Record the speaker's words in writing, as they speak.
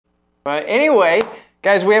But anyway,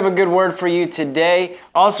 guys, we have a good word for you today.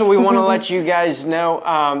 Also, we want to let you guys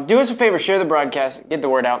know, do us a favor, share the broadcast, get the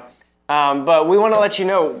word out. But we want to let you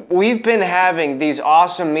know, we've been having these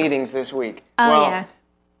awesome meetings this week. Yeah.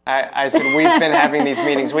 I said we've been having these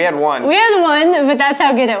meetings. We had one. We had one, but that's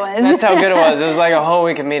how good it was. That's how good it was. It was like a whole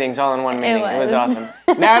week of meetings all in one meeting. It was awesome.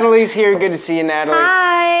 Natalie's here. Good to see you, Natalie.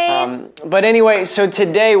 Hi. But anyway, so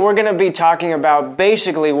today we're going to be talking about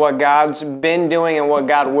basically what God's been doing and what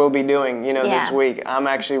God will be doing, this week. I'm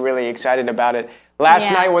actually really excited about it.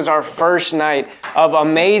 Last night was our first night of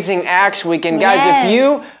Amazing Acts Week. And guys, if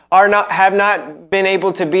you have not been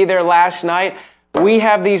able to be there last night, we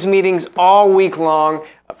have these meetings all week long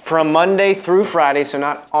from Monday through Friday. So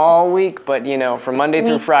not all week, but, from Monday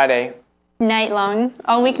through Friday. Night long.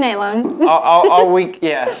 All week, night long. all week,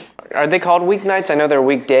 yeah. Are they called weeknights? I know they're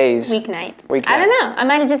weekdays. Weeknights. I don't know. I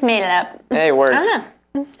might have just made it up. Hey, it works. I don't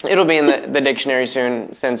know. It'll be in the dictionary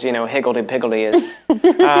soon since, higgledy-piggledy is.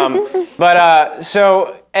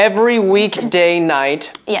 So every weekday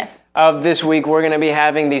night of this week, we're going to be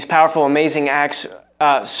having these powerful, amazing acts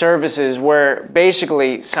services where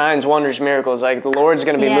basically signs, wonders, miracles, like the Lord's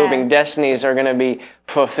going to be moving, destinies are going to be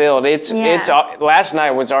fulfilled. It's last night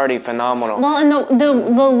was already phenomenal. Well, and the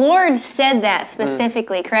Lord said that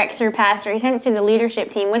specifically, correct, through Pastor. He sent it to the leadership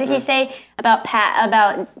team. What did he say about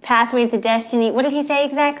pathways to destiny? What did he say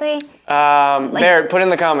exactly? Barrett, put in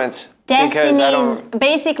the comments. Destinies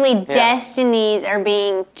are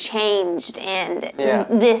being changed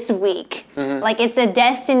this week. Like it's a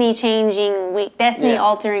destiny-changing week,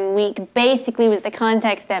 destiny-altering week, basically was the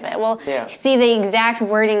context of it. Well, see the exact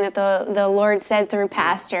wording that the Lord said through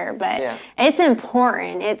Pastor, but it's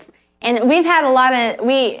important. And we've had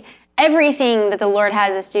everything that the Lord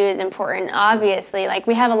has us do is important, obviously. Like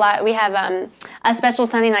we have a special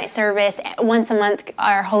Sunday night service once a month,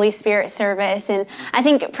 our Holy Spirit service. And I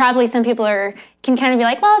think probably some people can kind of be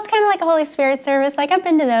like, well, it's kind of like a Holy Spirit service. Like I've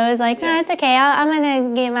been to those. Like, no, it's okay. I'm going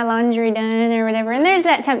to get my laundry done or whatever. And there's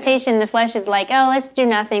that temptation. The flesh is like, oh, let's do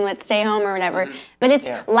nothing. Let's stay home or whatever. But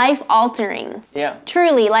it's life-altering. Yeah.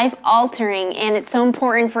 Truly life-altering. And it's so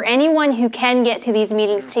important for anyone who can get to these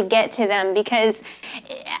meetings to get to them, because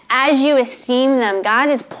as you esteem them, God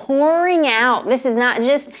is pouring out. This is not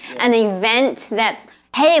just an event that's,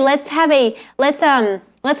 hey, let's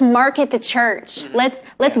market the church. Let's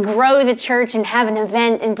grow the church and have an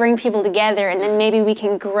event and bring people together, and then maybe we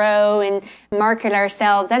can grow and market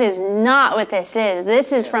ourselves. That is not what this is.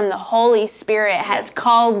 This is from the Holy Spirit has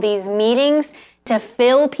called these meetings to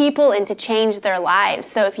fill people and to change their lives.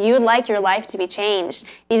 So if you would like your life to be changed,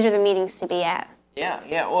 these are the meetings to be at.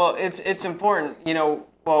 Yeah. Well, it's important,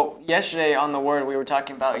 Well, yesterday on the Word, we were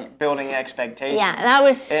talking about building expectation. Yeah, that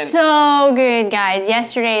was so good, guys.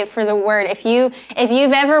 Yesterday for the Word. If you've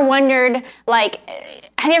ever wondered, like,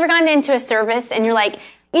 have you ever gone into a service and you're like,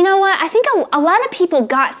 you know what, I think a lot of people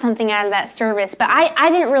got something out of that service, but I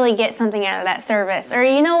didn't really get something out of that service. Or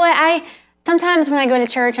you know what, sometimes when I go to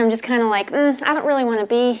church, I'm just kind of like, I don't really want to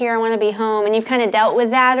be here. I want to be home. And you've kind of dealt with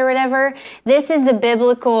that or whatever. This is the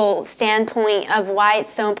biblical standpoint of why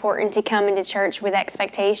it's so important to come into church with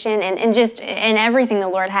expectation and just in everything the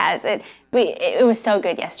Lord has. It was so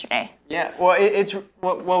good yesterday. Yeah. Well, it's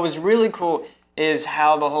what was really cool is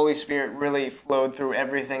how the Holy Spirit really flowed through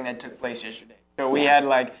everything that took place yesterday. So we had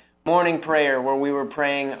like morning prayer where we were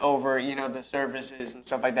praying over, the services and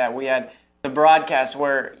stuff like that. We had the broadcast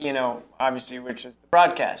where, obviously, which is the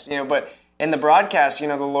broadcast, but in the broadcast,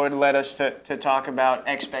 the Lord led us to talk about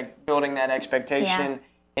building that expectation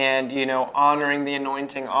and, honoring the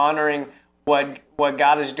anointing, honoring what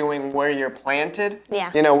God is doing where you're planted.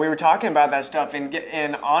 Yeah. We were talking about that stuff,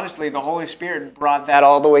 and honestly, the Holy Spirit brought that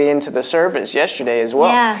all the way into the service yesterday as well.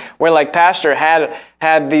 Yeah. Where like Pastor had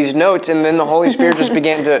these notes, and then the Holy Spirit just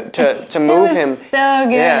began to move him. So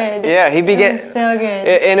good. Yeah. He began. It was so good.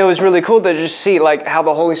 And it was really cool to just see like how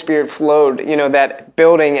the Holy Spirit flowed. That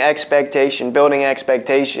building expectation.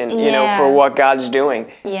 For what God's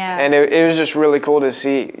doing. Yeah. And it was just really cool to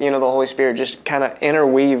see the Holy Spirit just kind of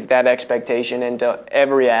interweave that expectation into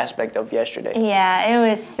every aspect of yesterday. Yeah, it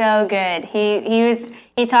was so good.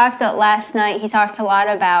 He talked last night. He talked a lot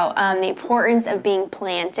about the importance of being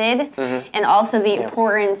planted, and also the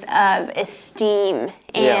importance of esteem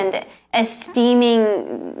and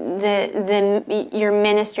esteeming your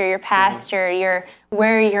minister, your pastor,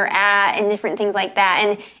 where you're at and different things like that.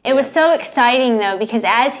 And it was so exciting though, because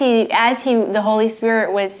as the Holy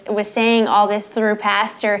Spirit was saying all this through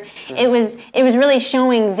Pastor, it was really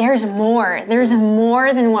showing there's more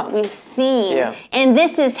than what we've seen. Yeah. And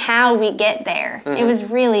this is how we get there. It was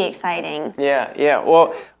really exciting. Yeah.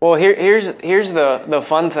 Well, here's the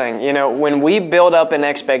fun thing. You know, when we build up an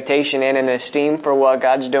expectation and an esteem for what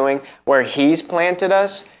God's doing, where He's planted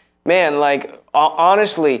us, man, like,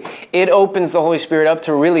 honestly, it opens the Holy Spirit up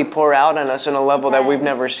to really pour out on us on a level that we've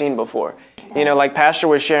never seen before. You know, like Pastor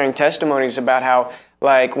was sharing testimonies about how,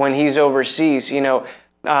 like, when he's overseas, you know,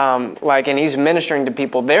 and he's ministering to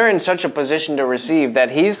people, they're in such a position to receive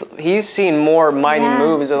that he's seen more mighty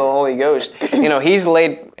moves of the Holy Ghost. You know, he's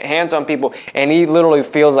laid hands on people, and he literally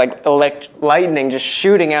feels like lightning just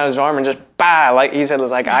shooting out his arm and just like he said, it was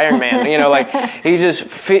like Iron Man. You know, like he just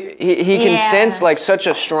he can sense like such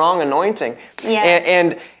a strong anointing.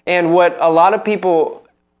 Yeah. And what a lot of people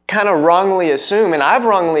kind of wrongly assume, and I've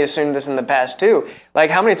wrongly assumed this in the past too. Like,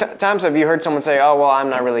 how many times have you heard someone say, "Oh, well, I'm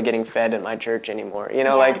not really getting fed at my church anymore." You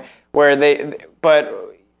know, like where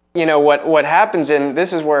but you know what happens, and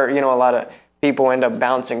this is where, you know, a lot of people end up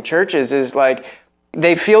bouncing churches, is like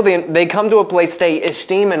they feel they come to a place they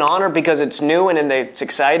esteem and honor because it's new and it's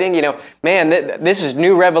exciting. You know, man, this is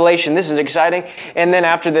new revelation. This is exciting. And then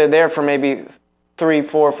after they're there for maybe 3,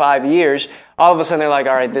 4, 5 years, all of a sudden they're like,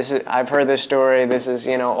 all right, I've heard this story. This is,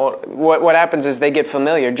 you know, what happens is they get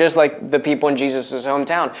familiar, just like the people in Jesus'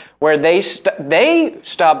 hometown, where they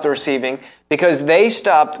stopped receiving because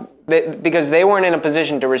because they weren't in a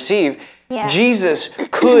position to receive. Yeah. Jesus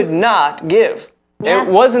could not give. Yeah.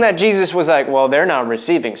 It wasn't that Jesus was like, well, they're not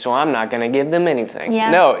receiving, so I'm not going to give them anything.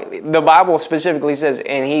 Yeah. No, the Bible specifically says,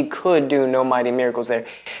 and he could do no mighty miracles there.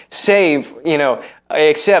 Save, you know,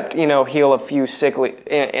 except, you know, heal a few sickly.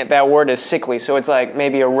 And that word is sickly, so it's like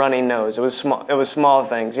maybe a runny nose. It was small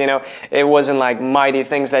things, you know. It wasn't like mighty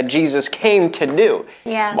things that Jesus came to do.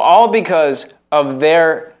 Yeah. All because of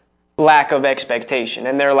their lack of expectation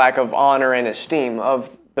and their lack of honor and esteem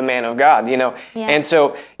of the man of God, you know. Yeah. And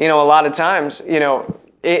so, you know, a lot of times, you know,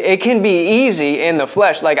 it can be easy in the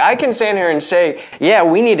flesh. Like, I can stand here and say, yeah,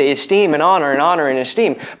 we need to esteem and honor and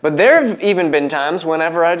esteem. But there have even been times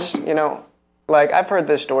whenever I just, you know, like, I've heard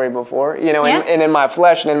this story before, you know, and in my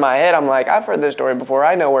flesh and in my head, I'm like, I've heard this story before.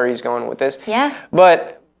 I know where he's going with this. Yeah.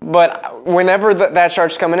 But whenever that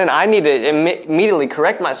starts coming in, I need to immediately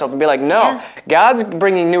correct myself and be like, no, God's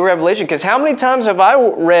bringing new revelation. Because how many times have I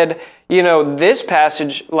read, you know, this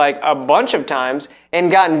passage like a bunch of times and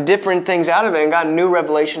gotten different things out of it and gotten new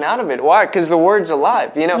revelation out of it? Why? Because the word's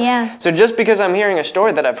alive, you know? Yeah. So just because I'm hearing a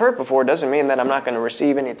story that I've heard before doesn't mean that I'm not going to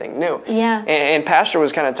receive anything new. Yeah. And Pastor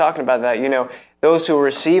was kind of talking about that, you know, those who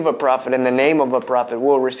receive a prophet in the name of a prophet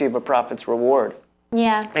will receive a prophet's reward.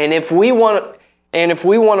 Yeah. And if we want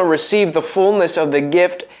to receive the fullness of the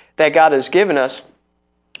gift that God has given us,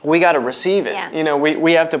 we got to receive it. Yeah. You know,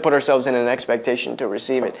 we have to put ourselves in an expectation to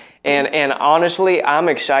receive it. And honestly, I'm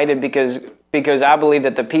excited because I believe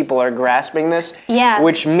that the people are grasping this. Yeah.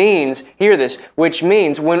 Which means, hear this,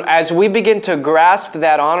 as we begin to grasp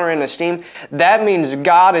that honor and esteem, that means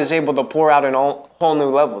God is able to pour out in whole new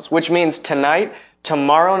levels, which means tonight,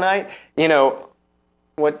 tomorrow night, you know,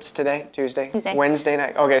 what's today? Tuesday? Wednesday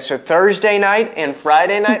night. Okay, so Thursday night and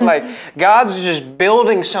Friday night, like, God's just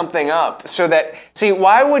building something up so that, see,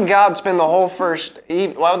 why would God spend why would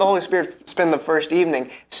the Holy Spirit spend the first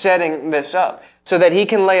evening setting this up? So that he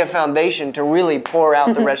can lay a foundation to really pour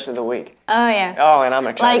out the rest of the week. Oh, yeah. Oh, and I'm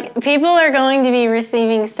excited. Like, people are going to be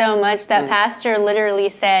receiving so much that Pastor literally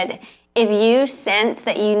said, if you sense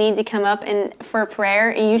that you need to come up for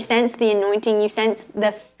prayer, you sense the anointing, you sense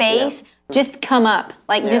the faith, just come up.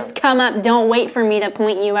 Like, just come up. Don't wait for me to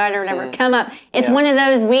point you out or whatever. Come up. It's one of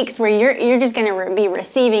those weeks where you're just going to be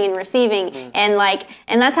receiving and receiving. And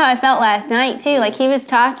that's how I felt last night too. Like, he was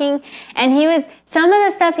talking and some of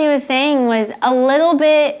the stuff he was saying was a little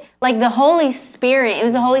bit like the Holy Spirit. It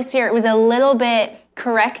was the Holy Spirit. It was a little bit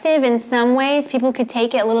corrective in some ways. People could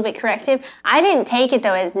take it a little bit corrective. I didn't take it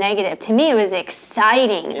though as negative. To me, it was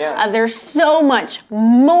exciting. There's so much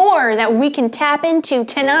more that we can tap into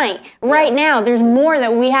tonight. Right now, there's more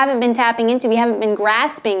that we haven't been tapping into. We haven't been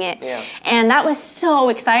grasping it. And that was so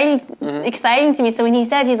exciting to me. So when he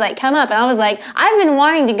said, he's like, come up. And I was like, I've been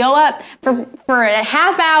wanting to go up for a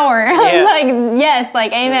half hour. I was like, yes,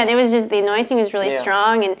 like, amen. It was just, the anointing was really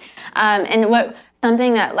strong. And what,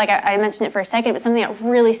 something that, like, I mentioned it for a second, but something that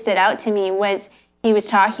really stood out to me was he was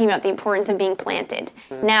talking about the importance of being planted.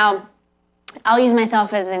 Now, I'll use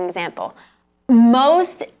myself as an example.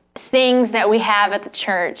 Most things that we have at the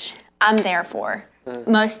church, I'm there for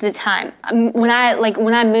most of the time. When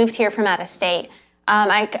I moved here from out of state,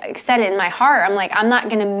 I said it in my heart. I'm like, I'm not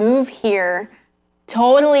going to move here,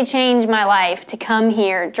 totally change my life to come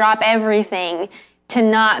here, drop everything to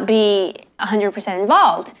not be 100%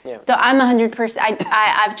 involved. Yeah. So I'm 100%.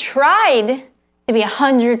 I've tried to be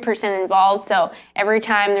 100% involved. So every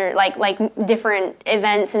time there are like different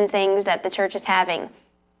events and things that the church is having.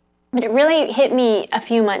 But it really hit me a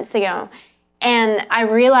few months ago. And I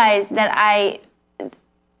realized that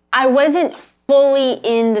I wasn't fully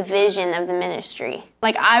in the vision of the ministry.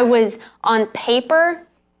 Like I was on paper,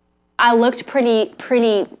 I looked pretty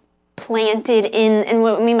planted in, and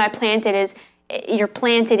what I mean by planted is you're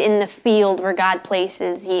planted in the field where God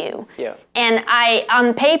places you. Yeah. And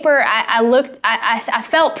on paper, I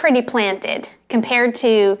felt pretty planted compared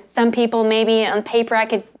to some people. Maybe on paper, I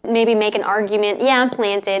could maybe make an argument. Yeah, I'm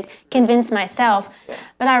planted, convince myself. Yeah.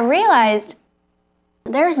 But I realized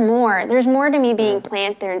there's more. There's more to me being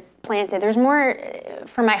planted. There's more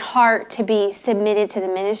for my heart to be submitted to the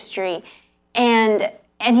ministry. And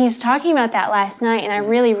he was talking about that last night, and I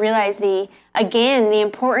really realized the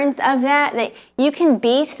importance of that you can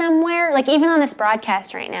be somewhere, like even on this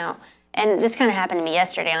broadcast right now, and this kind of happened to me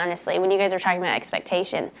yesterday, honestly, when you guys were talking about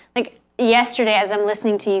expectation. Like yesterday, as I'm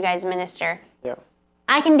listening to you guys minister, yeah.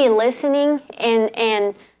 I can be listening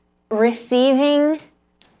and receiving,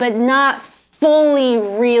 but not fully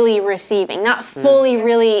really receiving, not fully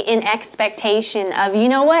really in expectation of, you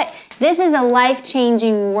know what, this is a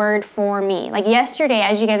life-changing word for me. Like yesterday,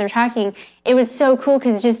 as you guys were talking, it was so cool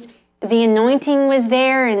because just the anointing was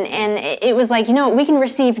there, and it was like, you know, we can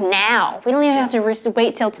receive now. We don't even have to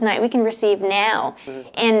wait till tonight. We can receive now.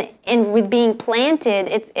 And with being planted,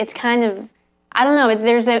 it's kind of, I don't know,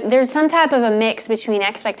 there's some type of a mix between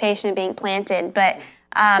expectation and being planted, but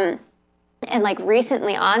and like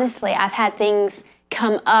recently, honestly, I've had things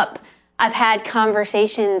come up. I've had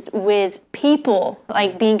conversations with people,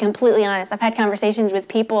 like being completely honest. I've had conversations with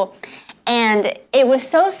people, and it was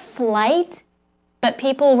so slight, but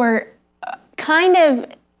people were kind of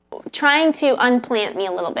trying to unplant me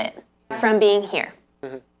a little bit from being here.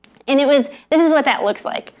 Mm-hmm. And this is what that looks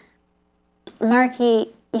like. Marky,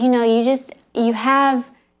 you know, you have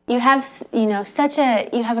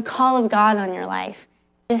a call of God on your life.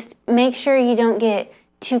 Just make sure you don't get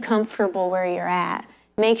too comfortable where you're at.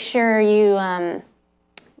 Make sure you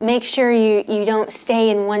don't stay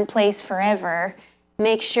in one place forever.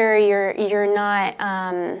 Make sure you're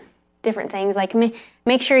not different things, like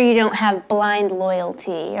make sure you don't have blind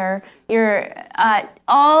loyalty, or you're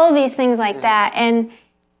all these things like that. And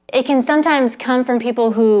it can sometimes come from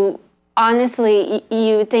people who honestly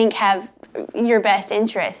you think have your best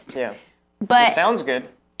interest. Yeah, but it sounds good.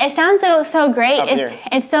 It sounds so great.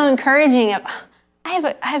 It's so encouraging.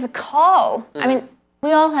 I have a call. Mm-hmm. I mean,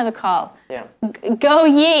 we all have a call. Yeah. Go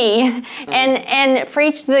ye and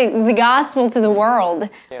preach the gospel to the world.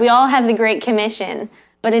 Yeah. We all have the Great Commission.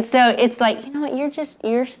 But it's like, you know what,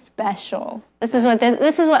 you're special. This is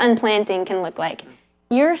what unplanting can look like.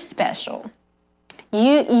 You're special.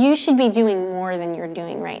 You should be doing more than you're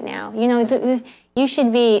doing right now. You know, you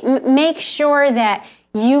should be, make sure that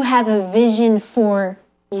you have a vision for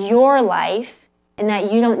your life, and that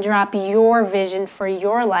you don't drop your vision for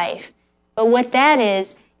your life. But what that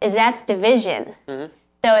is that's division. Mm-hmm.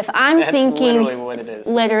 So if I'm thinking, literally what it is.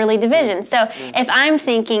 Literally division. So if I'm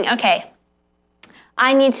thinking, okay,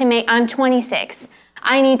 I'm 26.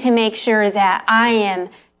 I need to make sure that I am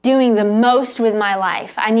doing the most with my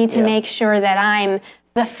life. I need to make sure that I'm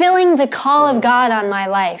fulfilling the call of God on my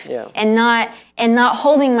life, and not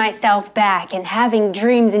holding myself back and having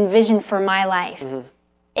dreams and vision for my life. Mm-hmm.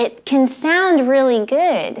 It can sound really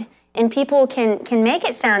good, and people can make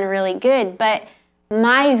it sound really good, but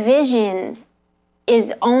my vision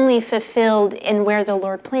is only fulfilled in where the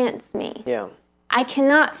Lord plants me. Yeah. I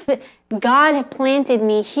cannot, God planted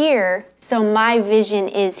me here, so my vision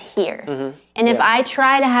is here. Mm-hmm. And if I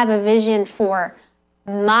try to have a vision for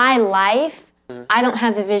my life, I don't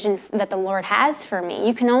have the vision that the Lord has for me.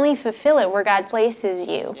 You can only fulfill it where God places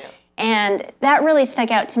you. Yeah. And that really stuck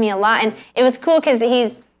out to me a lot. And it was cool because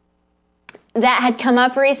that had come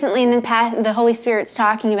up recently, and then the Holy Spirit's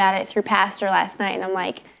talking about it through Pastor last night. And I'm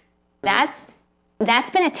like, that's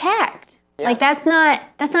been attacked. Yeah. Like that's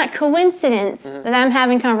not coincidence that I'm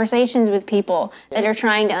having conversations with people that are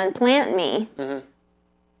trying to unplant me. Mm-hmm.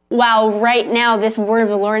 While right now this word of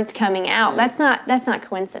the Lord's coming out. Mm-hmm. That's not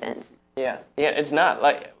coincidence. Yeah, it's not.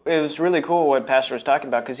 Like, it was really cool what Pastor was talking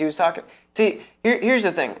about, because he was talking. See, here's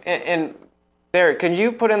the thing, and Barrett, could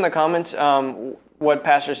you put in the comments what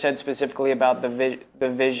Pastor said specifically about the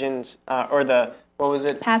visions, or the, what was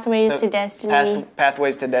it? Pathways to Destiny.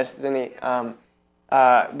 Pathways to Destiny.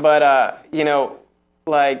 But you know,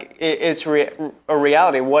 it's a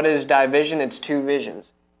reality. What is division? It's two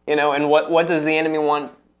visions. And what does the enemy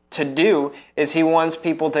want to do is he wants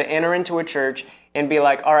people to enter into a church and be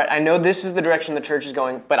like, all right, I know this is the direction the church is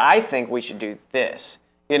going, but I think we should do this.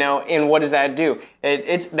 And what does that do?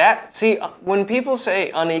 It's that, see, when people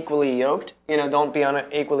say unequally yoked, don't be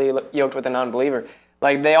unequally yoked with a non-believer,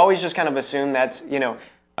 like they always just kind of assume that's, you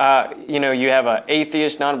have an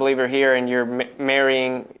atheist non-believer here and you're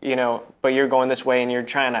marrying, but you're going this way and you're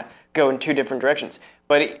trying to go in two different directions.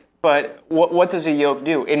 But what does a yoke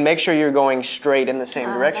do? It makes sure you're going straight in the same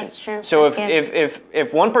direction. That's true. So That's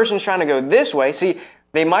if one person's trying to go this way, see,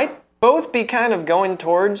 they might both be kind of going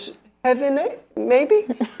towards heaven, maybe,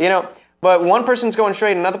 but one person's going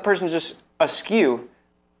straight, another person's just askew.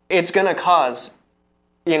 It's going to cause,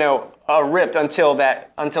 a rift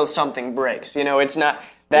until something breaks. It's not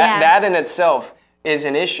that in itself is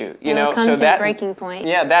an issue, so that breaking point.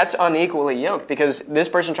 Yeah, that's unequally yoked because this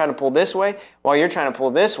person's trying to pull this way while you're trying to pull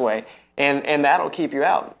this way, and that'll keep you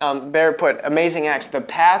out. Bear put, Amazing Acts, the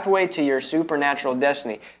pathway to your supernatural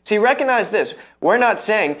destiny. See, recognize this. We're not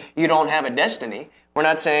saying you don't have a destiny. We're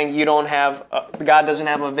not saying you don't have God doesn't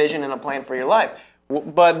have a vision and a plan for your life.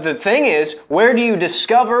 But the thing is, where do you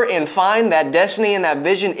discover and find that destiny and that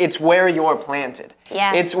vision? It's where you're planted.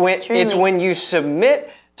 Yeah, it's when you submit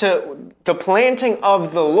to the planting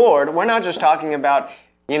of the Lord. We're not just talking about,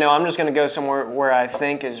 I'm just going to go somewhere where I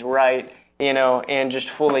think is right, and just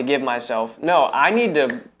fully give myself. No, I need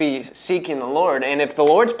to be seeking the Lord. And if the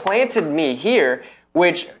Lord's planted me here,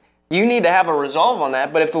 which you need to have a resolve on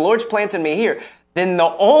that, but if the Lord's planted me here, then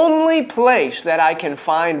the only place that I can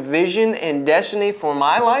find vision and destiny for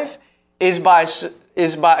my life is by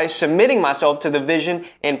submitting myself to the vision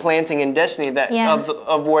and planting and destiny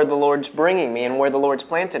of where the Lord's bringing me and where the Lord's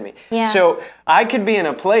planted me. Yeah. So I could be in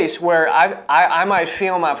a place where I might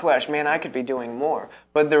feel in my flesh, man, I could be doing more.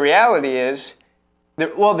 But the reality is,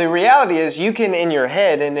 you can in your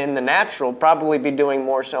head and in the natural probably be doing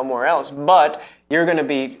more somewhere else, but you're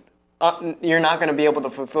not going to be able to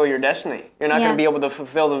fulfill your destiny. You're not going to be able to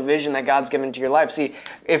fulfill the vision that God's given to your life. See,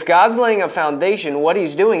 if God's laying a foundation, what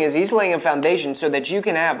He's doing is He's laying a foundation so that you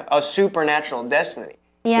can have a supernatural destiny.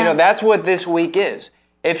 Yeah. That's what this week is.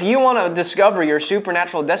 If you want to discover your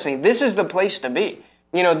supernatural destiny, this is the place to be.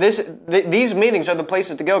 These meetings are the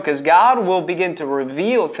places to go because God will begin to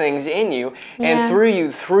reveal things in you and through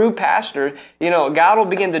you, through pastor. God will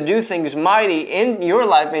begin to do things mighty in your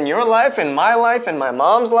life, in my life, in my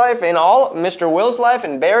mom's life, in all Mr. Will's life,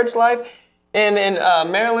 in Barrett's life, and in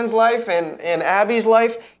Marilyn's life, and Abby's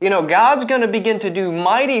life. God's going to begin to do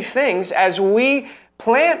mighty things as we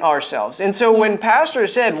plant ourselves. And so when pastor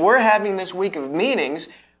said we're having this week of meetings,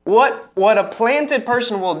 what a planted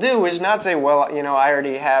person will do is not say, well, I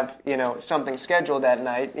already have, something scheduled that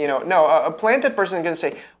night. No, a planted person is going to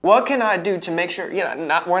say, what can I do to make sure,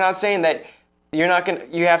 we're not saying that you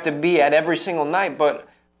have to be at every single night,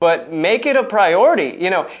 but make it a priority.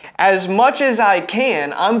 As much as I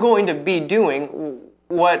can, I'm going to be doing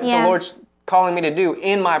what the Lord's calling me to do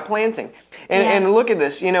in my planting. And look at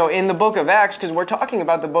this, in the book of Acts, because we're talking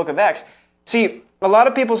about the book of Acts. See, a lot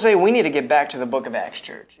of people say we need to get back to the book of Acts,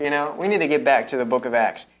 church. We need to get back to the book of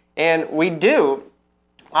Acts. And we do.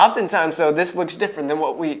 Oftentimes, though, this looks different than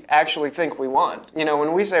what we actually think we want.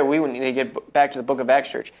 When we say we need to get back to the book of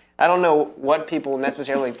Acts, church, I don't know what people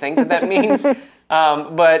necessarily think that means.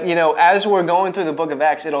 But, as we're going through the book of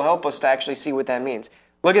Acts, it'll help us to actually see what that means.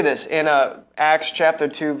 Look at this. In Acts chapter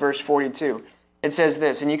 2, verse 42, it says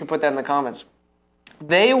this, and you can put that in the comments.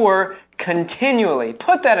 They were continually,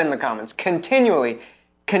 put that in the comments, continually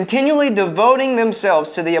devoting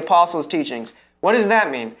themselves to the apostles' teachings. What does that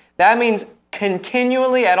mean? That means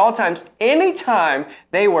continually, at all times, anytime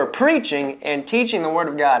they were preaching and teaching the Word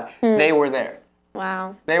of God, they were there.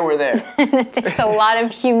 Wow. They were there. It takes a lot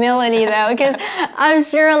of humility, though, because I'm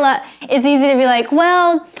sure it's easy to be like,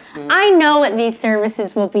 well, I know what these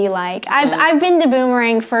services will be like. I've been to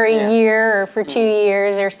Boomerang for a year or for 2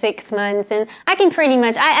 years or 6 months, and I can pretty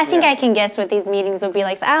much, I think I can guess what these meetings will be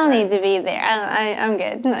like, so I don't need to be there. I'm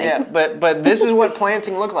good. But this is what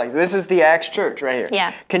planting looked like. This is the Acts church right here.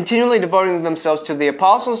 Yeah. Continually devoting themselves to the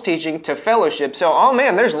apostles' teaching, to fellowship. So, oh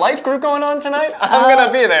man, there's life group going on tonight? I'm going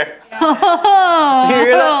to be there. You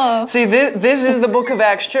hear that? See, this is the book of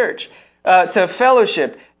Acts church. To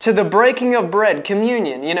fellowship, to the breaking of bread,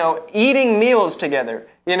 communion, eating meals together,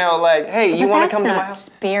 You know, like, hey, you want to come to my house?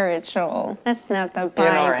 Spiritual. That's not the Bible.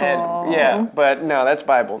 In our head. Yeah, but no, that's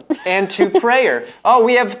Bible. And to prayer. Oh,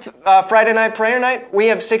 we have Friday night prayer night. We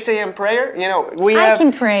have 6 a.m. prayer. You know, I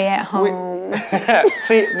can pray at home.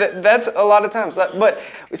 See, that's a lot of times. But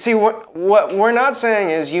see, what we're not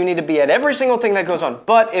saying is you need to be at every single thing that goes on.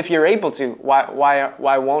 But if you're able to,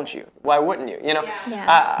 why won't you? Why wouldn't you? You know,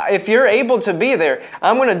 if you're able to be there,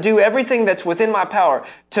 I'm going to do everything that's within my power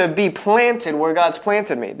to be planted where God's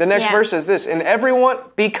planted me. The next verse is this, and everyone,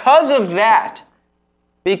 because of that,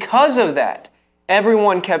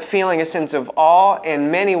 everyone kept feeling a sense of awe,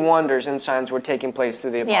 and many wonders and signs were taking place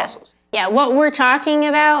through the apostles. Yeah, what we're talking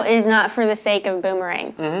about is not for the sake of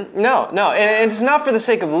Boomerang. Mm-hmm. No, and it's not for the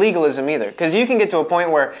sake of legalism either, because you can get to a point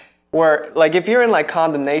where like, if you're in, like,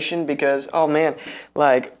 condemnation because, oh man,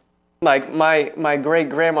 like my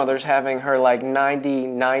great-grandmother's having her, like,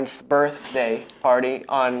 99th birthday party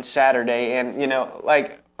on Saturday, and, you know,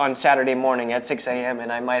 like, on Saturday morning at 6 a.m.,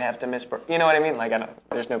 and I might have to miss, you know what I mean? Like,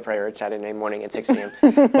 there's no prayer at Saturday morning at 6 a.m.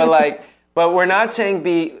 but we're not saying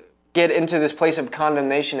get into this place of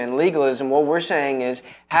condemnation and legalism. What we're saying is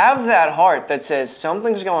have that heart that says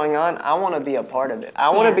something's going on. I want to be a part of it. I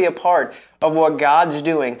want to be a part of what God's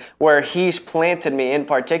doing where He's planted me in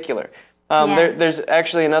particular. There's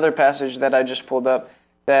actually another passage that I just pulled up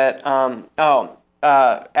that,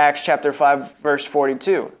 Acts chapter 5, verse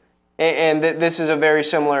 42. And this is a very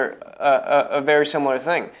similar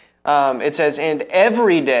thing. It says, and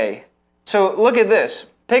every day. So look at this.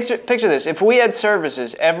 Picture this. If we had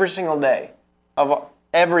services every single day,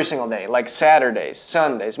 like Saturdays,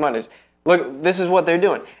 Sundays, Mondays, look, this is what they're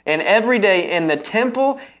doing. And every day in the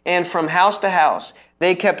temple and from house to house,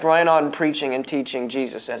 they kept right on preaching and teaching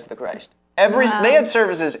Jesus as the Christ. They had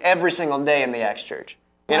services every single day in the Acts church.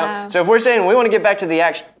 You know, so if we're saying we want to get back to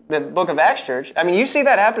the book of Acts church, I mean, you see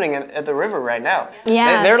that happening at the river right now.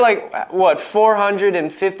 Yeah, they're like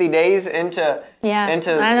 450 days into. Yeah, I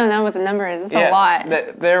don't know what the number is. It's a lot.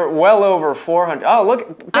 They're well over 400. Oh,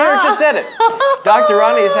 look, Garrett just said it. Dr.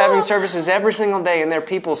 Ronnie is having services every single day, and their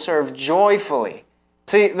people serve joyfully.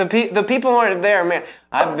 See, the people aren't there, man.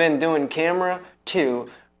 I've been doing camera 2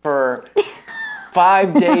 for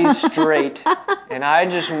 5 days straight, and I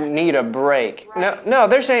just need a break. No,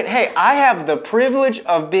 they're saying, hey, I have the privilege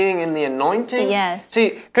of being in the anointing. Yes. See,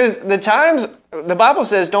 because the Bible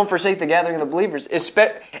says, don't forsake the gathering of the believers,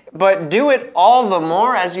 but do it all the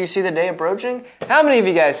more as you see the day approaching. How many of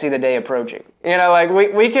you guys see the day approaching? You know, like,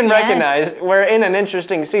 we can recognize we're in an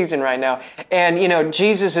interesting season right now, and, you know,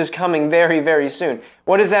 Jesus is coming very, very soon.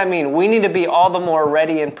 What does that mean? We need to be all the more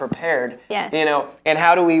ready and prepared. Yes. You know, and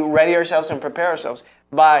how do we ready ourselves and prepare ourselves?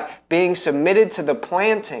 By being submitted to the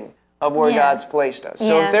planting of where God's placed us.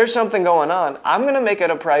 So if there's something going on, I'm going to make it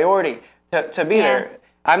a priority to be there.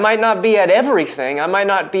 I might not be at everything. I might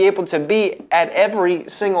not be able to be at every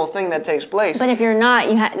single thing that takes place. But if you're not,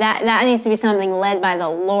 that needs to be something led by the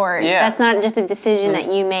Lord. Yeah. That's not just a decision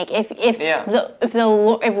that you make. If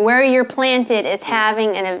where you're planted is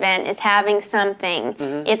having an event, is having something,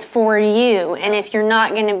 it's for you. And if you're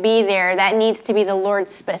not going to be there, that needs to be the Lord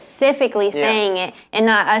specifically saying it, and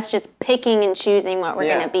not us just picking and choosing what we're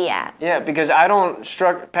going to be at. Yeah, because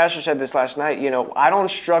Pastor said this last night. You know, I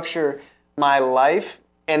don't structure my life.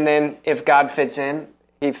 And then if God fits in,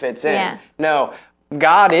 He fits in. Yeah. No,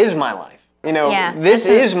 God is my life. You know, this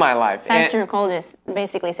is my life. Pastor Nicole just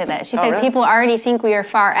basically said that. She said people already think we are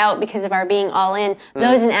far out because of our being all in.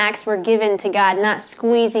 Those in Acts were given to God, not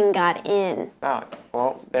squeezing God in. Oh,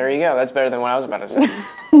 well, there you go. That's better than what I was about to say.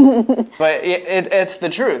 But it's the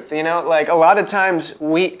truth. You know, like a lot of times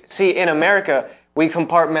in America, we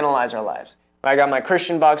compartmentalize our lives. I got my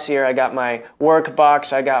Christian box here. I got my work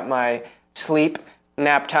box. I got my sleep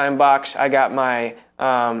nap time box. I got my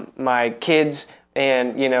my kids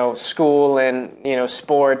and, you know, school and, you know,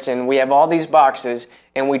 sports, and we have all these boxes,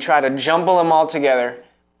 and we try to jumble them all together.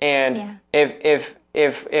 And if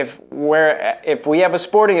we have a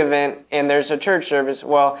sporting event and there's a church service,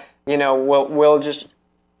 well, you know, we'll just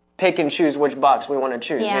pick and choose which box we want to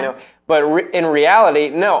choose. You know. But in reality,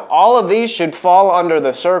 no, all of these should fall under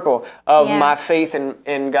the circle of my faith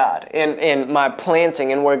in God and my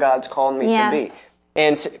planting and where God's called me to be.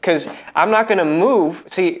 And because I'm not going to move.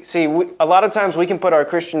 See, a lot of times we can put our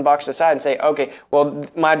Christian box aside and say, okay, well,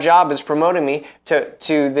 my job is promoting me to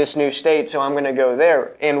this new state, so I'm going to go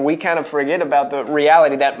there. And we kind of forget about the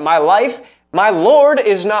reality that my life, my Lord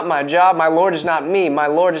is not my job. My Lord is not me. My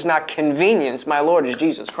Lord is not convenience. My Lord is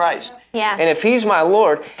Jesus Christ. Yeah. And if He's my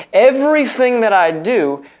Lord, everything that I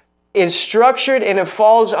do is structured and it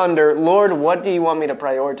falls under, Lord, what do you want me to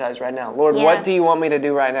prioritize right now? Lord, what do you want me to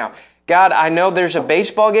do right now? God, I know there's a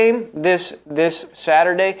baseball game this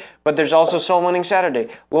Saturday, but there's also Soul Winning Saturday.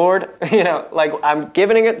 Lord, like I'm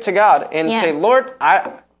giving it to God and say, Lord,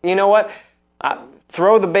 you know what?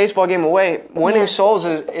 Throw the baseball game away. Winning souls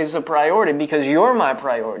is a priority because you're my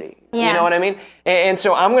priority. Yeah. You know what I mean? And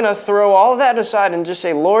so I'm going to throw all that aside and just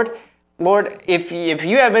say, Lord, if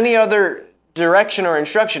you have any other direction or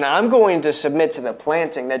instruction, I'm going to submit to the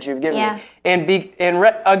planting that you've given me. And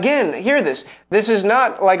again, hear this. This is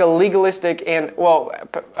not like a legalistic and,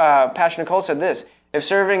 Pastor Nicole said this, if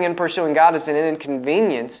serving and pursuing God is an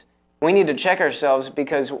inconvenience, we need to check ourselves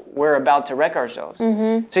because we're about to wreck ourselves.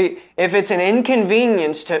 Mm-hmm. See, if it's an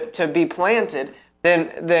inconvenience to be planted,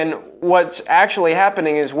 then what's actually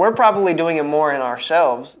happening is we're probably doing it more in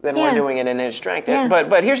ourselves than we're doing it in His strength. Yeah.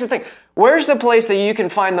 But here's the thing. Where's the place that you can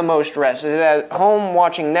find the most rest? Is it at home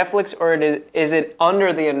watching Netflix, or is it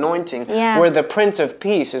under the anointing where the Prince of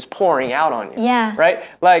Peace is pouring out on you? Yeah. Right?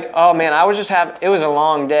 Like, oh man, it was a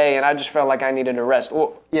long day and I just felt like I needed to rest.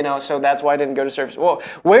 Well, so that's why I didn't go to service. Well,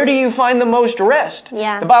 where do you find the most rest?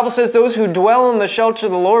 Yeah. The Bible says those who dwell in the shelter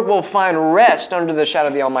of the Lord will find rest under the shadow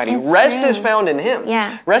of the Almighty. Rest is found in Him.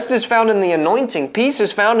 Yeah. Rest is found in the anointing. Peace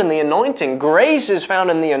is found in the anointing. Grace is found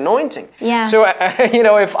in the anointing. Yeah. So,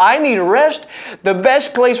 if I need rest, the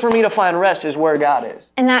best place for me to find rest is where God is.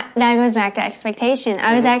 And that goes back to expectation.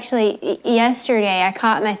 I was actually, yesterday, I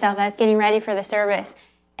caught myself, I was getting ready for the service,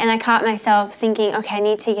 and I caught myself thinking, okay, I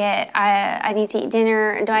need to eat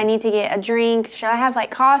dinner. Do I need to get a drink? Should I have like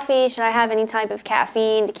coffee? Should I have any type of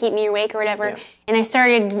caffeine to keep me awake or whatever? Yeah. And I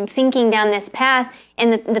started thinking down this path,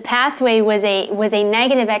 and the pathway was a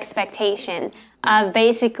negative expectation of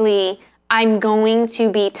basically, I'm going to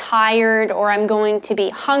be tired, or I'm going to be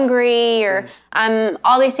hungry, or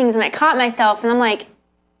all these things. And I caught myself, and I'm like,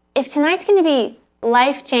 if tonight's going to be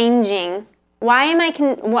life-changing, why am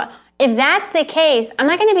I if that's the case, I'm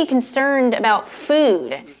not going to be concerned about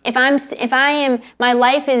food. If my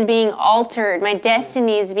life is being altered, my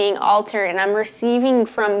destiny is being altered, and I'm receiving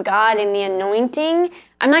from God in the anointing,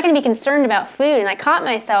 I'm not going to be concerned about food. And I caught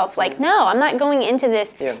myself like, no, I'm not going into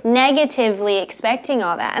this negatively expecting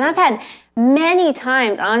all that. And I've had many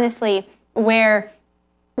times, honestly, where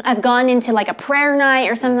I've gone into like a prayer night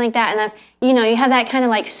or something like that, and you have that kind of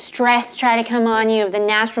like stress try to come on you of the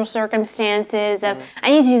natural circumstances of,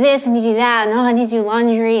 I need to do this, I need to do that, and I need to do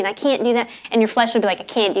laundry, and I can't do that, and your flesh would be like, I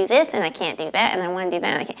can't do this, and I can't do that, and I want to do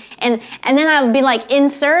that, and I can't. And then I would be like in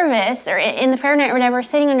service or in the prayer night or whatever,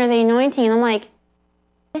 sitting under the anointing, and I'm like,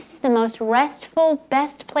 this is the most restful,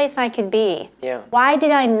 best place I could be. Yeah. Why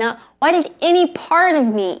did any part of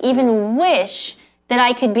me even wish that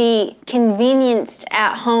I could be convenienced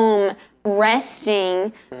at home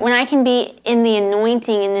resting when I can be in the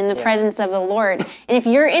anointing and in the presence of the Lord? And if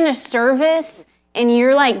you're in a service and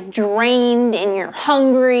you're like drained and you're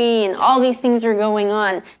hungry and all these things are going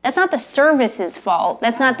on, that's not the service's fault.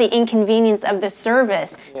 That's not the inconvenience of the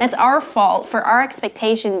service. That's our fault for our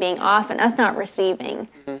expectation being off and us not receiving.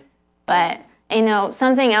 Mm-hmm. But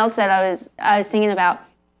something else that I was thinking about,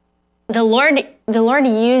 the Lord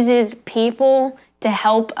uses people to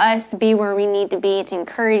help us be where we need to be, to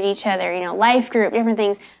encourage each other, life group, different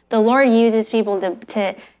things. The Lord uses people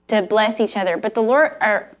to bless each other, but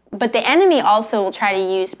the enemy also will try to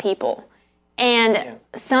use people. And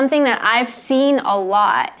something that I've seen a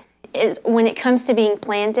lot is when it comes to being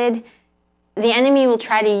planted, the enemy will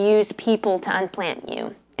try to use people to unplant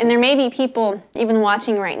you. And there may be people even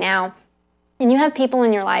watching right now, and you have people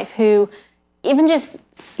in your life who even just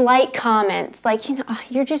slight comments like,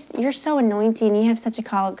 you're so anointed and you have such a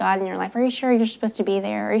call of God in your life. Are you sure you're supposed to be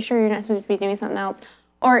there? Are you sure you're not supposed to be doing something else?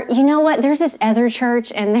 Or, you know what, there's this other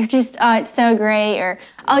church and they're just, it's so great. Or,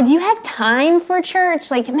 do you have time for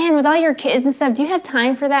church? Like, man, with all your kids and stuff, do you have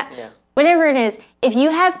time for that? Yeah. Whatever it is, if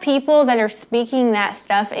you have people that are speaking that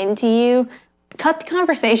stuff into you, cut the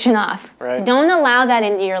conversation off. Right. Don't allow that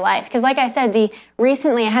into your life. Because like I said,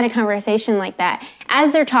 recently I had a conversation like that.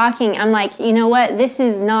 As they're talking, I'm like, you know what? This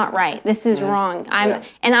is not right. This is wrong.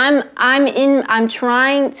 I'm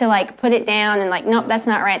trying to like put it down and like, nope, that's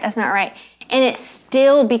not right. That's not right. And it's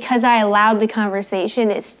still, because I allowed the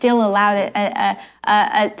conversation, it still allowed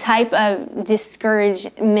a type of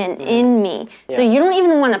discouragement in me. Yeah. So you don't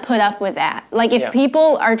even want to put up with that. Like if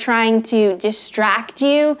people are trying to distract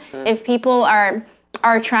you, if people are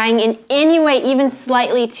trying in any way, even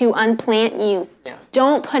slightly, to unplant you,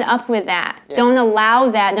 don't put up with that. Yeah. Don't allow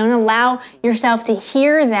that. Don't allow yourself to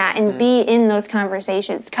hear that and be in those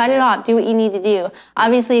conversations. Cut it off. Do what you need to do.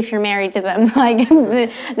 Obviously, if you're married to them, like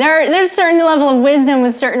there's certain level of wisdom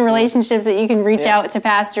with certain relationships that you can reach out to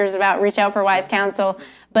pastors about, reach out for wise counsel,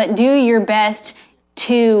 but do your best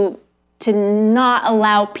to to not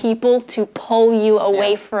allow people to pull you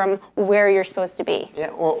away from where you're supposed to be.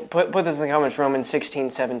 Yeah, well, put this in the comments, Romans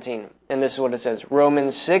 16:17. And this is what it says.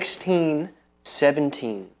 Romans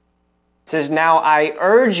 16:17. It says, now I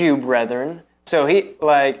urge you, brethren. So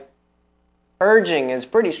urging is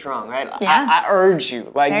pretty strong, right? Yeah. I urge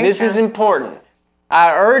you. Very this strong. is important.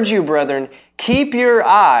 I urge you, brethren, keep your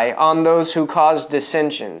eye on those who cause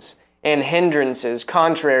dissensions and hindrances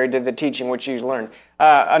contrary to the teaching which you learned.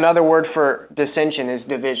 Another word for dissension is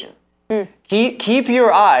division. Keep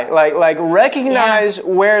your eye, recognize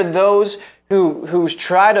where those who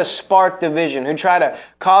try to spark division, who try to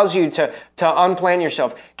cause you to unplan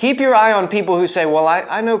yourself. Keep your eye on people who say, well,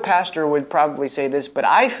 I know Pastor would probably say this, but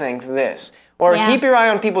I think this. Or keep your eye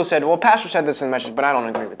on people who said, well, Pastor said this in the message, but I don't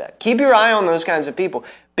agree with that. Keep your eye on those kinds of people,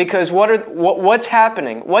 because what's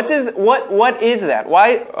happening? What is that?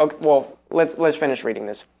 Why? Okay, well, let's finish reading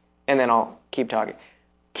this, and then I'll keep talking.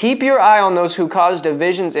 Keep your eye on those who cause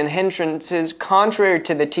divisions and hindrances contrary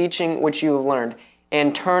to the teaching which you have learned,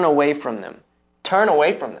 and turn away from them. Turn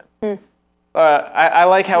away from them. I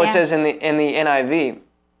like how it says in the NIV.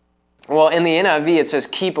 Well, in the NIV it says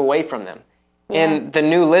keep away from them. In the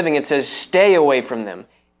New Living, it says, stay away from them.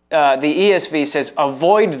 The ESV says,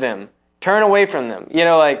 avoid them. Turn away from them.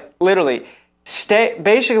 Literally, stay.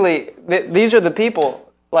 Basically, these are the people.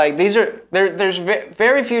 There's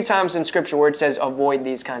very few times in Scripture where it says, avoid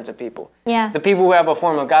these kinds of people. Yeah. The people who have a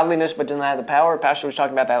form of godliness but deny the power. Pastor was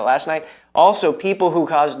talking about that last night. Also, people who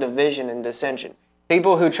cause division and dissension.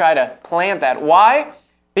 People who try to plant that. Why?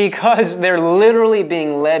 Because they're literally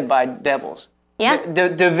being led by devils. Yeah. The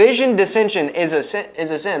division, dissension is a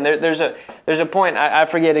sin. There's a point, I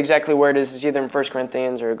forget exactly where it is. It's either in 1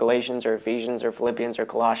 Corinthians or Galatians or Ephesians or Philippians or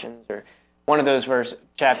Colossians or one of those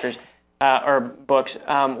chapters or books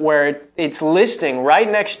where it's listing right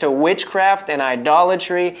next to witchcraft and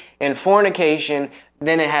idolatry and fornication.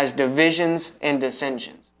 Then it has divisions and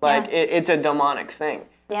dissensions. It's a demonic thing.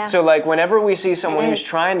 Yeah. So whenever we see someone who's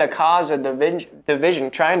trying to cause a division,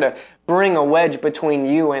 trying to bring a wedge between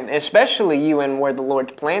you and especially you and where the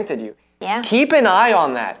Lord's planted you, keep an eye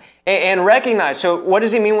on that and recognize. So what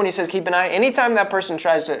does he mean when he says keep an eye? Anytime that person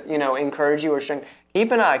tries to encourage you or strengthen,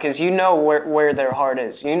 keep an eye, because you know where their heart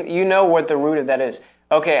is. You know what the root of that is.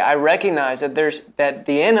 Okay, I recognize that that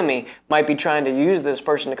the enemy might be trying to use this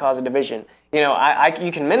person to cause a division.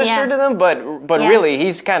 You can minister to them, but really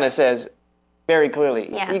he's kind of says very clearly,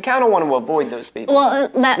 you kind of want to avoid those people. Well,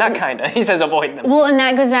 not kind of. He says avoid them. Well, and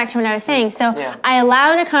that goes back to what I was saying. So I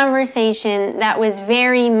allowed a conversation that was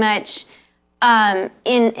very much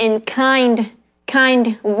in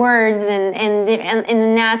kind words, and the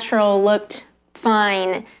natural looked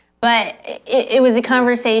fine, but it was a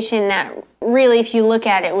conversation that really, if you look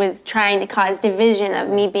at it, was trying to cause division of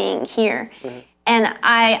me being here. Mm-hmm. And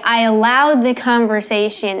I allowed the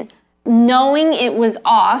conversation, knowing it was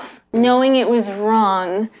off, knowing it was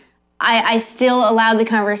wrong. I still allowed the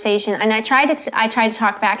conversation, and I tried to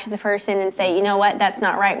talk back to the person and say, you know what, that's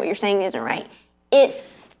not right. What you're saying isn't right. It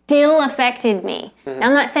still affected me. Mm-hmm. Now,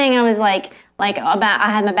 I'm not saying I was I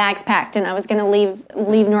had my bags packed and I was going to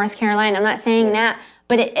leave North Carolina. I'm not saying that,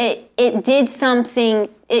 but it did something.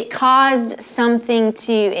 It caused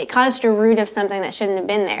a root of something that shouldn't have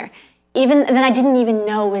been there. Even that I didn't even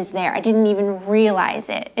know was there. I didn't even realize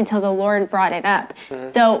it until the Lord brought it up. Mm-hmm.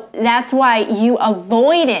 So that's why you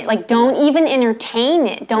avoid it. Don't even entertain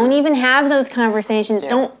it. Don't even have those conversations. Yeah.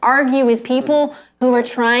 Don't argue with people who are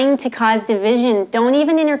trying to cause division. Don't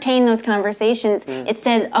even entertain those conversations. Mm-hmm. It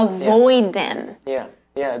says avoid them. Yeah,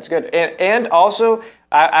 it's good. And also,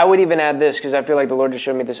 I would even add this, because I feel like the Lord just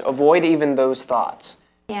showed me this. Avoid even those thoughts.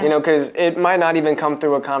 Yeah. Because it might not even come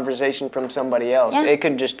through a conversation from somebody else. Yeah. It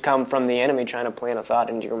could just come from the enemy trying to plant a thought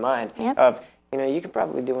into your mind of, you could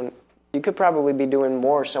probably be doing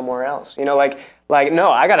more somewhere else. No,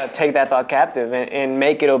 I got to take that thought captive and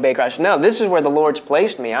make it obey Christ. No, this is where the Lord's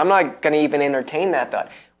placed me. I'm not going to even entertain that thought.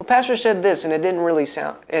 Well, Pastor said this, and it didn't really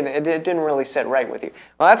set right with you.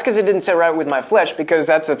 Well, that's because it didn't set right with my flesh, because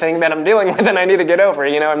that's the thing that I'm dealing with, and I need to get over.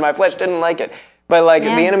 And my flesh didn't like it. But the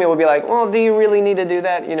enemy will be like, well, do you really need to do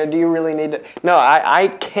that? Do you really need to? No, I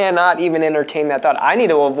cannot even entertain that thought. I need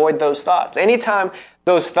to avoid those thoughts. Anytime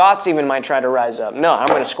those thoughts even might try to rise up, no, I'm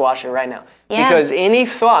going to squash it right now. Yeah. Because any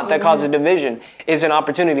thought that causes division is an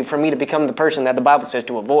opportunity for me to become the person that the Bible says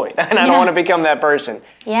to avoid. And I don't want to become that person.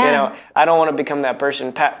 Yeah. I don't want to become that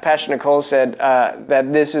person. Pastor Nicole said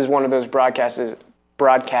that this is one of those broadcasts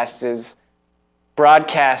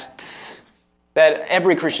that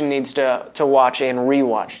every Christian needs to watch and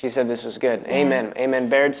rewatch. She said this was good. Yeah. Amen.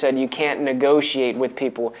 Baird said you can't negotiate with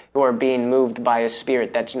people who are being moved by a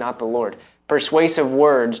spirit that's not the Lord. persuasive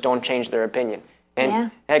words don't change their opinion.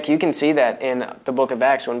 And heck, you can see that in the book of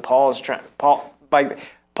Acts when Paul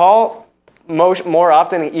more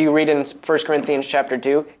often you read in 1 Corinthians chapter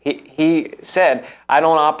 2, he said, I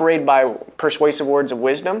don't operate by persuasive words of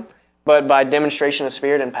wisdom, but by demonstration of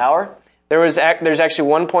spirit and power. There's actually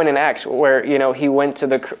one point in Acts where, he went to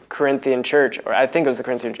the Corinthian church, or I think it was the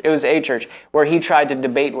Corinthian church, it was a church, where he tried to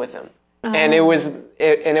debate with them. And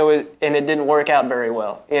it didn't work out very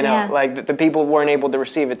well. Like the people weren't able to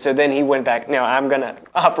receive it. So then he went back. No, I'm going to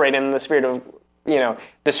operate in the spirit of,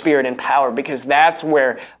 the spirit and power, because that's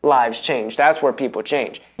where lives change. That's where people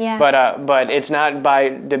change. Yeah. But it's not by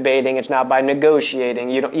debating. It's not by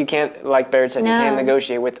negotiating. You can't, like Barrett said, you can't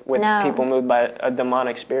negotiate with people moved by a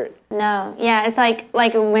demonic spirit. No. Yeah. It's like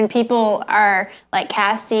when people are like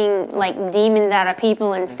casting like demons out of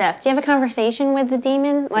people and stuff. Do you have a conversation with the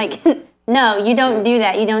demon? Like. No, you don't do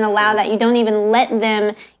that. You don't allow that. You don't even let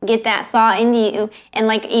them get that thought into you. And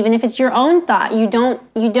like, even if it's your own thought, you don't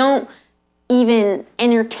even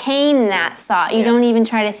entertain that thought. You don't even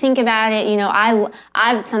try to think about it.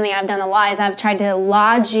 I've something I've done a lot is I've tried to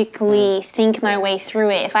logically think my way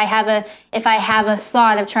through it. If I have a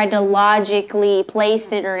thought, I've tried to logically place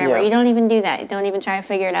it or whatever. Yeah. You don't even do that. You don't even try to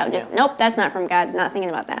figure it out. Just nope, that's not from God. Not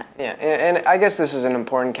thinking about that. Yeah, and I guess this is an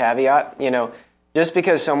important caveat. Just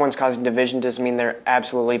because someone's causing division doesn't mean they're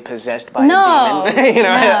absolutely possessed by a demon.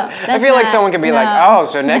 I feel like someone could be like, oh,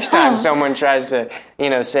 so next time someone tries to,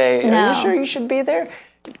 say, are you sure you should be there?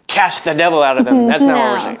 Cast the devil out of them. That's not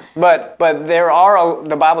what we're saying. But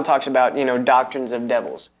the Bible talks about, doctrines of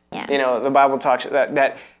devils. Yeah. The Bible talks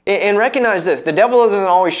that and recognize this, the devil doesn't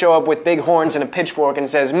always show up with big horns and a pitchfork and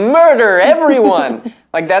says, murder everyone.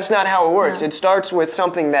 Like, that's not how it works. No. It starts with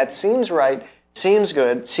something that seems right, seems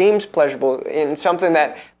good, seems pleasurable, in something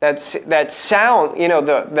that sound,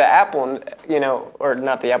 the apple, or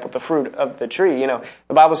not the apple, the fruit of the tree. The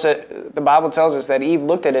Bible tells us that Eve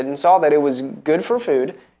looked at it and saw that it was good for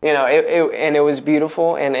food, and it was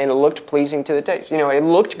beautiful and it looked pleasing to the taste. It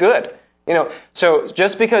looked good. So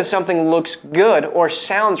just because something looks good or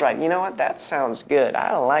sounds right, you know what? That sounds good.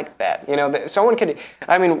 I like that. Someone could.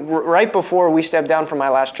 Right before we stepped down from my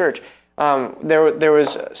last church. There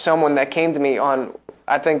was someone that came to me on,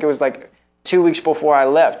 I think it was like 2 weeks before I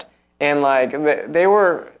left, and like they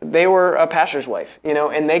were a pastor's wife,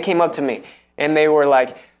 and they came up to me and they were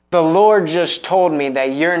like, the Lord just told me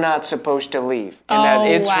that you're not supposed to leave and that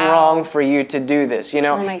it's wrong for you to do this,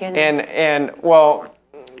 Oh my goodness. And well,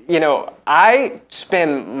 I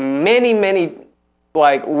spend many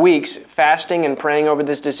like weeks fasting and praying over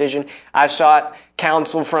this decision. I sought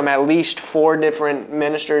counsel from at least 4 different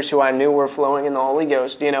ministers who I knew were flowing in the Holy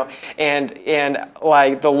Ghost, and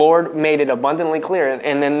like the Lord made it abundantly clear.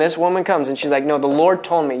 And then this woman comes and she's like, no, the Lord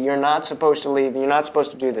told me you're not supposed to leave. You're not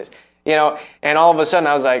supposed to do this, and all of a sudden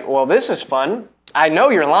I was like, well, this is fun. I know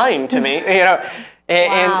you're lying to me,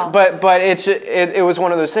 but it was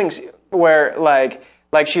one of those things where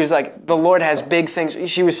like she was like, the Lord has big things.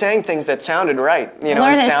 She was saying things that sounded right. The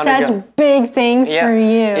Lord has such big things for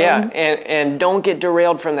you. Yeah, and don't get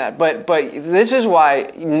derailed from that. But this is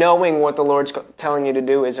why knowing what the Lord's telling you to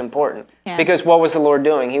do is important. Yeah. Because what was the Lord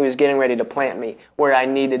doing? He was getting ready to plant me where I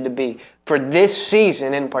needed to be for this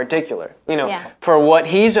season in particular. For what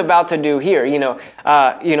He's about to do here.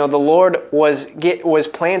 The Lord was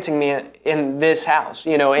planting me in this house.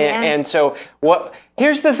 And so what?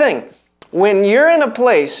 Here's the thing. When you're in a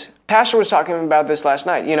place, Pastor was talking about this last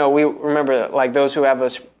night. We remember like those who have a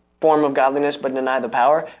form of godliness but deny the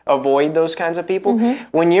power, avoid those kinds of people. Mm-hmm.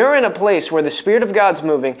 When you're in a place where the Spirit of God's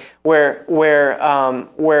moving, where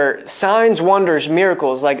signs, wonders,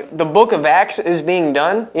 miracles, like the book of Acts is being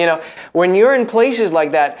done, when you're in places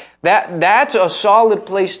like that's a solid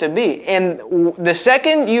place to be. And the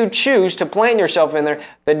second you choose to plant yourself in there,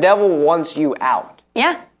 the devil wants you out.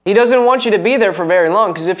 Yeah. He doesn't want you to be there for very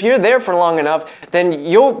long, because if you're there for long enough, then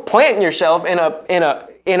you'll plant yourself in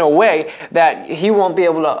a way that he won't be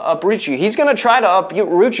able to uproot you. He's going to try to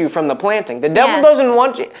uproot you from the planting. The devil doesn't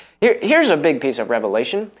want you. Here's a big piece of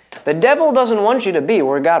revelation. The devil doesn't want you to be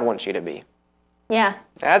where God wants you to be. Yeah.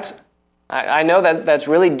 I know that's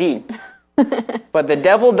really deep. But the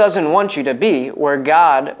devil doesn't want you to be where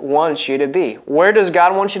God wants you to be. Where does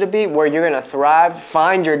God want you to be? Where you're going to thrive,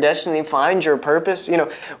 find your destiny, find your purpose.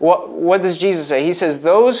 What does Jesus say? He says,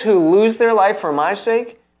 those who lose their life for my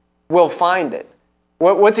sake will find it.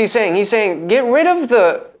 What's he saying? He's saying, get rid of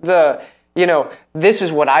the this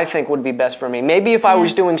is what I think would be best for me. Maybe if I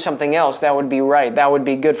was doing something else, that would be right. That would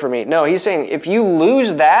be good for me. No, he's saying, if you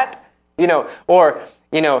lose that, or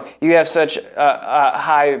you have such a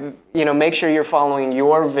high, make sure you're following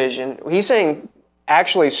your vision. He's saying,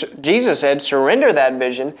 actually, Jesus said, surrender that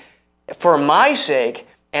vision for my sake,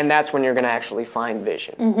 and that's when you're going to actually find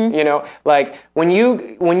vision. You know, like when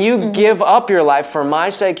you give up your life for my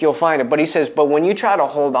sake, you'll find it. But he says, but when you try to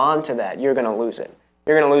hold on to that, you're going to lose it.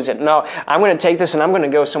 You're going to lose it. No, I'm going to take this and I'm going to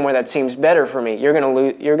go somewhere that seems better for me. You're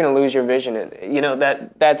going to lose your vision. And, you know,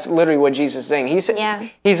 that's literally what Jesus is saying.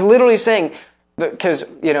 He's literally saying, because,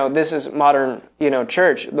 you know, this is modern, you know,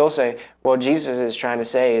 church. They'll say, well, Jesus is trying to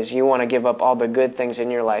say is you want to give up all the good things in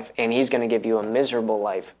your life, and he's going to give you a miserable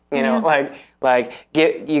life. You know,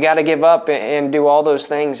 you got to give up and do all those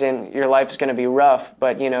things, and your life is going to be rough,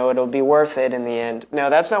 but, you know, it'll be worth it in the end. No,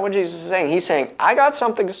 that's not what Jesus is saying. He's saying, I got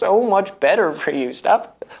something so much better for you.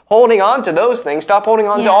 Stop holding on to those things. Stop holding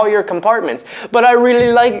on to all your compartments. But I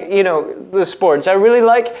really like, you know, the sports. I really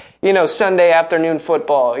like, you know, Sunday afternoon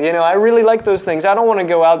football. You know, I really like those things. I don't want to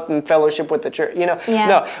go out and fellowship with the church. You know,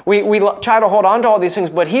 no, we try to hold on to all these things,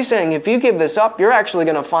 but he's saying if you give this up, you're actually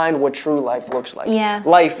going to find what true life looks like.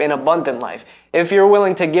 Life, an abundant life. If you're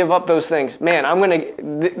willing to give up those things, man,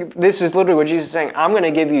 this is literally what Jesus is saying. I'm going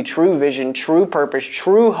to give you true vision, true purpose,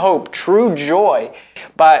 true hope, true joy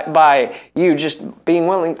by you just being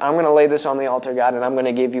willing. I'm going to lay this on the altar, God, and I'm going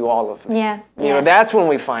to give you all of it. You know, that's when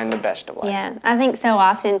we find the best of life. Yeah, I think so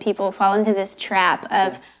often people fall into this trap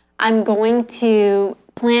of, I'm going to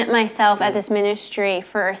plant myself at this ministry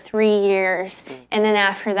for 3 years, and then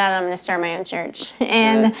after that I'm going to start my own church.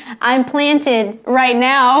 And I'm planted right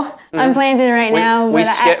now. I'm planted right now. We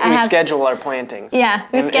schedule our plantings. Yeah,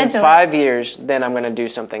 we schedule. In 5 years, then I'm going to do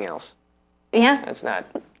something else. Yeah. That's not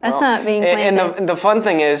being planted. And the fun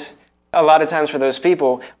thing is, a lot of times for those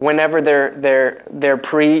people, whenever their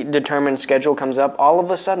predetermined schedule comes up, all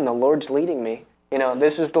of a sudden the Lord's leading me. You know,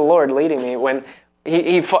 this is the Lord leading me. When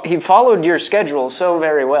He followed your schedule so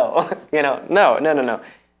very well. You know, no.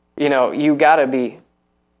 You know, you gotta be,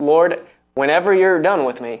 Lord, whenever you're done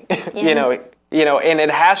with me, you know, and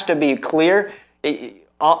it has to be clear.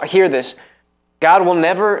 Hear this: God will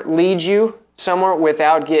never lead you somewhere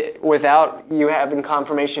without you having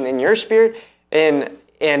confirmation in your spirit and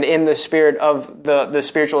in the spirit of the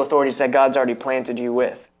spiritual authorities that God's already planted you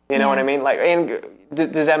with. You know what I mean? Like, and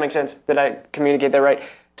does that make sense? Did I communicate that right?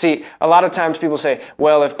 See, a lot of times people say,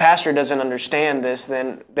 well, if pastor doesn't understand this,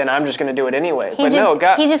 then I'm just going to do it anyway. He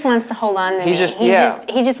just wants to hold on to me.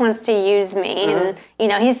 He just wants to use me. And, you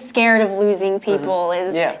know, he's scared of losing people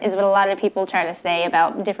is what a lot of people try to say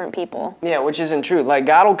about different people. Yeah, which isn't true. Like,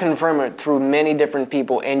 God will confirm it through many different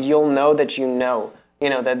people, and you'll know that you know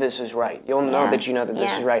that this is right. You'll know that you know that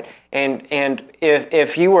this is right. And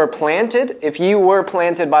if you were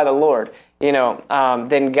planted by the Lord, you know,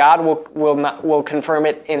 then God will confirm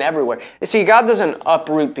it in everywhere. See, God doesn't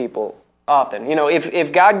uproot people often. You know,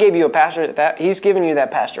 if God gave you a pastor, He's giving you that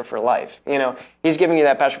pastor for life. You know, He's giving you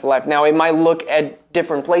that pastor for life. Now, it might look at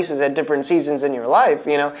different places at different seasons in your life.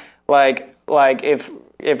 You know, like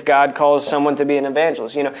if God calls someone to be an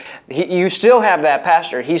evangelist, you know, you still have that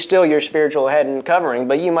pastor. He's still your spiritual head and covering,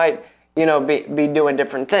 but you might, you know, be doing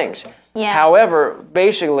different things. Yeah. However,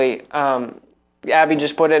 basically, Abby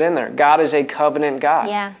just put it in there. God is a covenant God.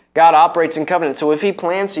 Yeah. God operates in covenant. So if He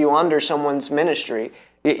plants you under someone's ministry,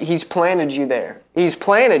 He's planted you there. He's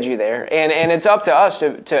planted you there. And it's up to us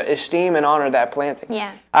to esteem and honor that planting.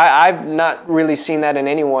 Yeah. I've not really seen that in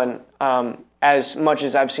anyone as much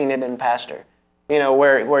as I've seen it in pastor. You know,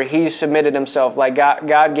 where he's submitted himself. Like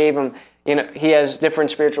God gave him, you know, he has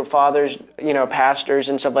different spiritual fathers, you know, pastors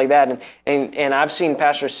and stuff like that. And I've seen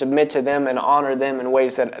pastors submit to them and honor them in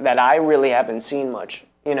ways that I really haven't seen much,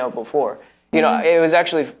 you know, before. You know, it was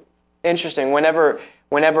actually interesting. Whenever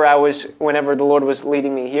the Lord was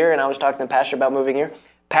leading me here and I was talking to Pastor about moving here,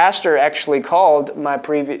 Pastor actually called my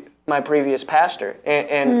previous pastor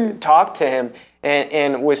and talked to him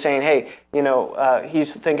and was saying, hey, you know,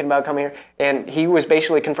 he's thinking about coming here. And he was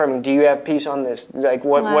basically confirming, do you have peace on this? Like,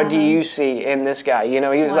 what do you see in this guy? You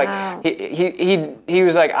know, he was like, he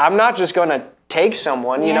was like, I'm not just going to take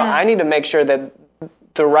someone, you know, I need to make sure that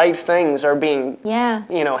the right things are being,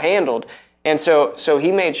 you know, handled. And so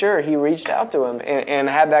he made sure he reached out to him and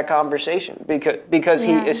had that conversation because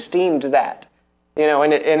he esteemed that, you know,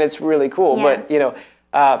 and it's really cool. Yeah. But, you know,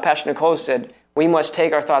 Pastor Nicole said, we must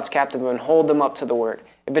take our thoughts captive and hold them up to the Word.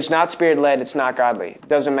 If it's not Spirit-led, it's not godly. It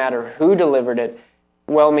doesn't matter who delivered it.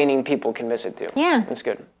 Well-meaning people can miss it too. Yeah. That's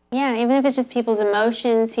good. Yeah, even if it's just people's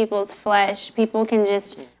emotions, people's flesh, people can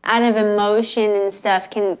just, out of emotion and stuff,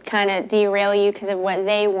 can kind of derail you because of what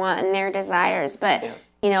they want and their desires. But,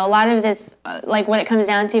 you know, a lot of this, like what it comes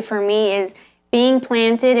down to for me is being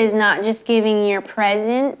planted is not just giving your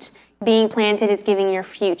present. Being planted is giving your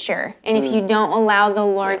future. And if you don't allow the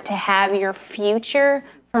Lord to have your future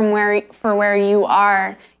for where you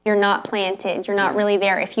are, you're not planted. You're not really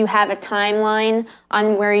there. If you have a timeline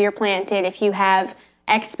on where you're planted, if you have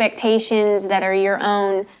expectations that are your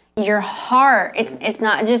own, your heart, it's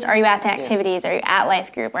not just, are you at the activities? Are you at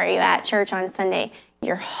life group? Are you at church on Sunday?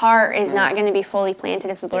 Your heart is not going to be fully planted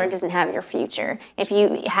if the Lord doesn't have your future. If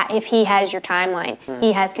He has your timeline,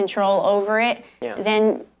 He has control over it,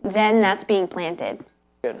 then that's being planted.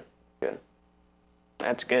 Good.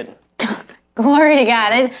 That's good. Glory to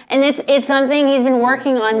God. And it's something He's been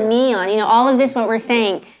working on me on. All of this, what we're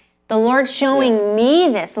saying, the Lord's showing me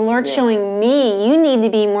this. The Lord's showing me, you need to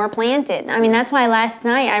be more planted. I mean, that's why last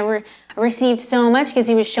night I received so much, because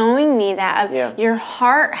He was showing me that your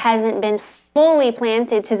heart hasn't been fully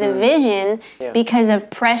planted to the vision because of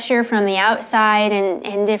pressure from the outside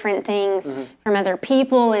and different things from other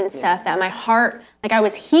people and stuff, that my heart, like I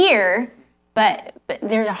was here, but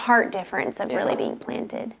there's a heart difference of really being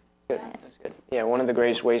planted. Good. That's good. Yeah, one of the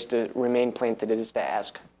greatest ways to remain planted is to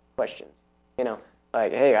ask questions.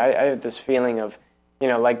 Like, hey, I have this feeling of,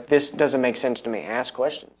 like, this doesn't make sense to me. Ask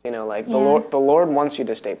questions. Like the Lord wants you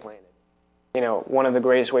to stay planted. One of the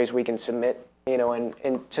greatest ways we can submit,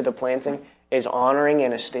 and to the planting is honoring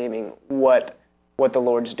and esteeming what the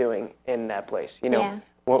Lord's doing in that place.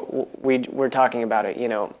 We're talking about it.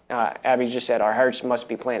 Abby just said our hearts must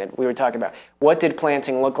be planted. We were talking about what did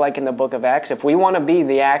planting look like in the book of Acts. If we want to be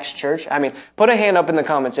the Acts church, put a hand up in the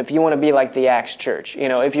comments if you want to be like the Acts church.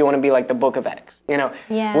 If you want to be like the book of Acts.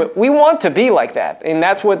 We want to be like that, and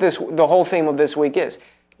that's what the whole theme of this week is.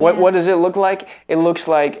 What does it look like? It looks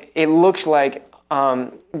like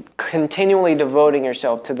continually devoting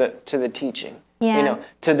yourself to the teaching,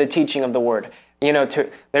 to the teaching of the word.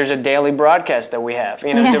 There's a daily broadcast that we have,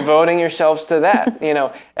 devoting yourselves to that.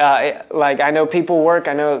 Like I know people work,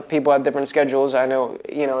 I know people have different schedules, I know,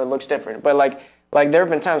 it looks different. But like there have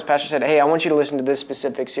been times Pastor said, hey, I want you to listen to this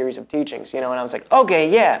specific series of teachings, and I was like, okay,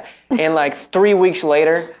 yeah. And like 3 weeks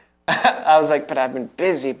later, I was like, but I've been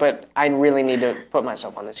busy, but I really need to put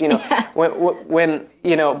myself on this, when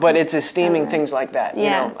but it's esteeming things like that.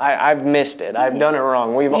 I've missed it. I've done it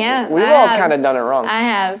wrong. We've all kind of done it wrong. I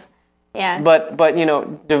have. Yeah. But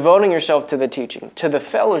devoting yourself to the teaching, to the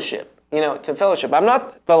fellowship, to fellowship. I'm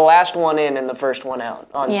not the last one in and the first one out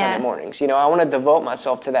on Sunday mornings. I want to devote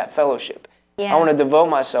myself to that fellowship. Yeah. I want to devote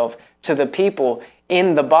myself to the people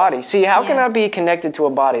in the body. See, how can I be connected to a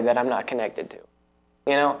body that I'm not connected to?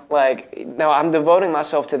 No, I'm devoting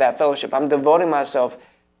myself to that fellowship. I'm devoting myself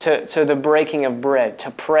to the breaking of bread,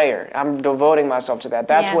 to prayer. I'm devoting myself to that.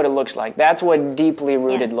 That's what it looks like. That's what deeply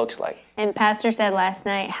rooted looks like. And Pastor said last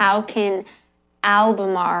night, how can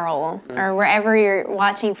Albemarle, or wherever you're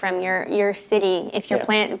watching from, your city, if your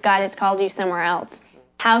if God has called you somewhere else,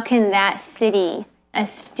 how can that city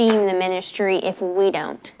esteem the ministry if we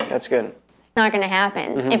don't? That's good. It's not going to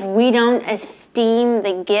happen. If we don't esteem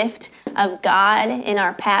the gift of God in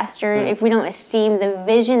our pastor, if we don't esteem the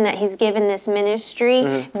vision that He's given this ministry,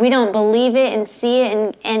 if we don't believe it and see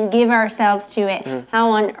it and give ourselves to it, how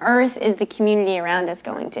on earth is the community around us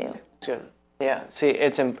going to? That's good. Yeah. See,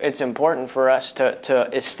 it's important for us to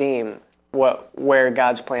esteem where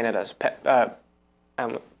God's planted us. I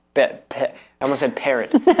almost said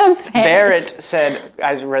parrot. Barrett said,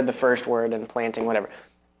 I read the first word in planting, whatever.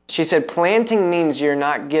 She said, planting means you're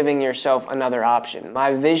not giving yourself another option.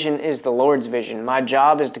 My vision is the Lord's vision. My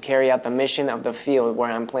job is to carry out the mission of the field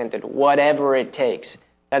where I'm planted, whatever it takes.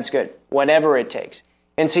 That's good. Whatever it takes.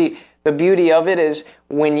 And see, the beauty of it is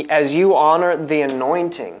as you honor the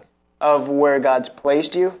anointing of where God's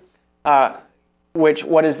placed you, what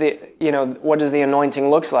does the anointing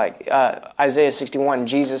looks like? Isaiah 61,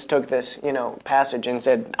 Jesus took this, passage and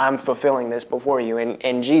said, I'm fulfilling this before you.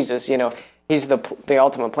 And Jesus, He's the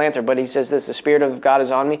ultimate planter, but He says this, the Spirit of God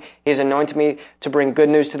is on me. He's anointed me to bring good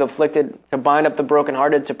news to the afflicted, to bind up the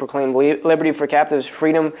brokenhearted, to proclaim liberty for captives,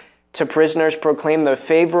 freedom to prisoners, proclaim the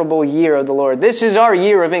favorable year of the Lord. This is our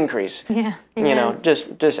year of increase. Yeah.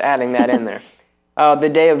 Just adding that in there. The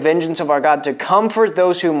day of vengeance of our God, to comfort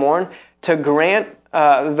those who mourn, to grant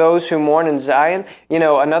those who mourn in Zion.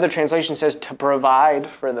 Another translation says to provide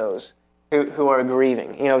for those who are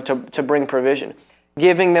grieving, to bring provision.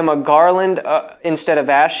 Giving them a garland instead of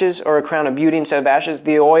ashes, or a crown of beauty instead of ashes,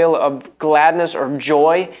 the oil of gladness or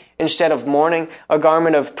joy instead of mourning, a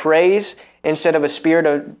garment of praise instead of a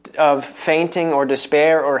spirit of fainting or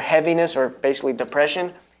despair or heaviness or basically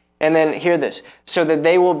depression. And then hear this, so that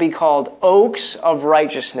they will be called oaks of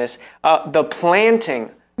righteousness, the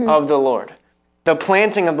planting of the Lord. The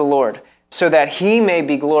planting of the Lord, so that He may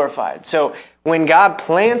be glorified. So when God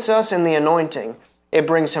plants us in the anointing, It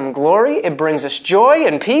brings Him glory. It brings us joy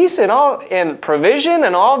and peace and provision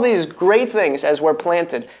and all these great things as we're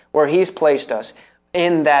planted where He's placed us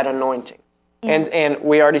in that anointing. Yeah. And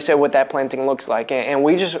we already said what that planting looks like. And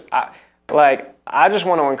we just, I just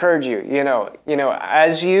want to encourage you,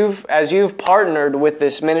 as you've partnered with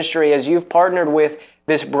this ministry, as you've partnered with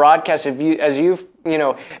this broadcast, as you've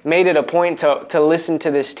made it a point to listen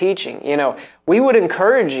to this teaching, we would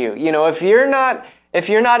encourage you, if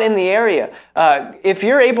you're not in the area, if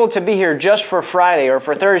you're able to be here just for Friday or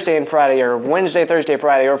for Thursday and Friday or Wednesday, Thursday,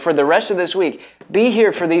 Friday, or for the rest of this week, be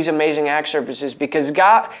here for these amazing Acts services because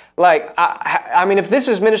God, if this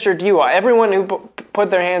is ministered to you, everyone who put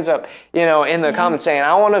their hands up, in the comments saying,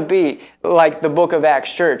 I want to be like the Book of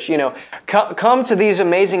Acts Church, come to these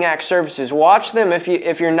amazing Acts services. Watch them if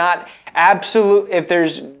you're not if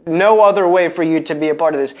there's no other way for you to be a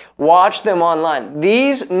part of this, watch them online.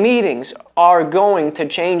 These meetings are going to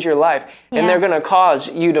change your life, and they're going to cause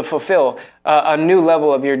you to fulfill a new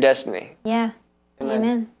level of your destiny. Yeah.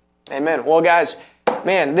 Amen. Amen. Well, guys,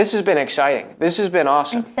 man, this has been exciting. This has been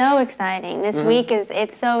awesome. It's so exciting. This week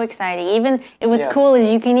it's so exciting. What's cool is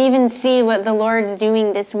you can even see what the Lord's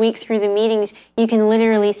doing this week through the meetings. You can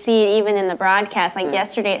literally see it even in the broadcast. Like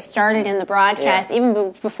yesterday, it started in the broadcast,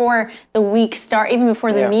 even before the week even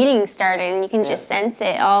before the meeting started, and you can just sense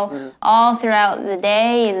it all throughout the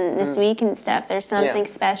day and this week and stuff. There's something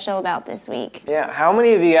special about this week. Yeah. How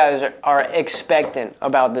many of you guys are expectant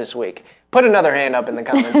about this week? Put another hand up in the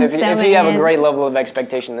comments if you have a great level of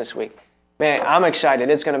expectation this week. Man, I'm excited.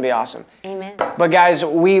 It's going to be awesome. Amen. But guys,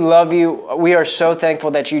 we love you. We are so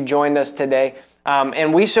thankful that you joined us today.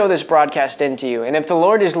 And we sow this broadcast into you. And if the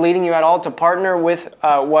Lord is leading you at all to partner with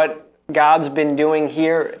what God's been doing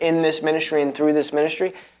here in this ministry and through this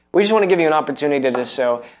ministry, we just want to give you an opportunity to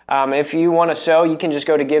sow. If you want to sow, you can just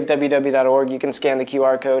go to giveww.org. You can scan the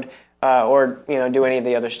QR code or do any of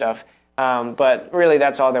the other stuff. But really,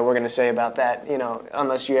 that's all that we're going to say about that,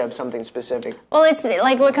 unless you have something specific. Well, it's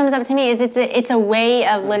like what comes up to me is it's a way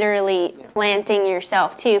of literally planting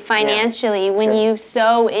yourself too financially. Yeah, when you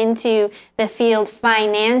sow into the field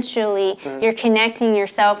financially, you're connecting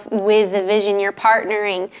yourself with the vision. You're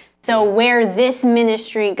partnering. So where this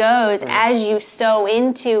ministry goes, as you sow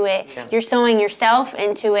into it, you're sowing yourself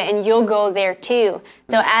into it, and you'll go there too.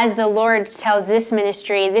 So as the Lord tells this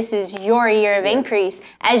ministry, this is your year of increase,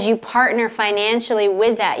 as you partner financially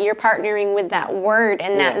with that, you're partnering with that word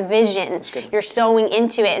and that vision. You're sowing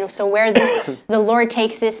into it. And so where the Lord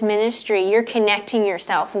takes this ministry, you're connecting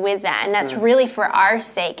yourself with that. And that's really for our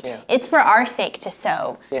sake. Yeah. It's for our sake to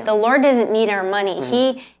sow. Yeah. The Lord doesn't need our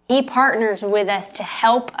money. He partners with us to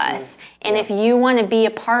help us. And if you want to be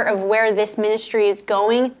a part of where this ministry is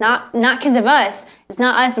going, not because of us, it's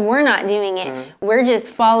not us, we're not doing it. We're just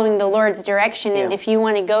following the Lord's direction. And if you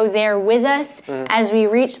want to go there with us as we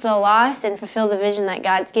reach the lost and fulfill the vision that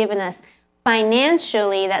God's given us,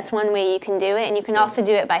 financially, that's one way you can do it. And you can also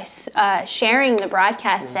do it by sharing the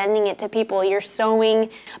broadcast, sending it to people. You're sowing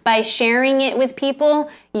by sharing it with people.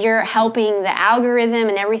 You're helping the algorithm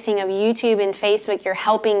and everything of YouTube and Facebook. You're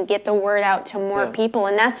helping get the word out to more people.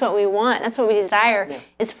 And that's what we want. That's what we desire,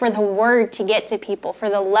 is for the word to get to people, for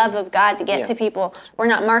the love of God to get to people. We're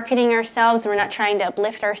not marketing ourselves. We're not trying to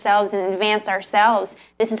uplift ourselves and advance ourselves.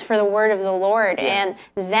 This is for the word of the Lord. And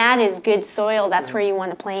that is good soil. That's where you want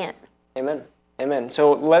to plant. Amen. Amen.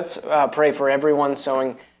 So let's pray for everyone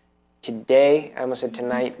sowing today. I almost said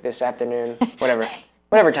tonight, this afternoon,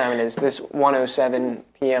 whatever time it is, this 1:07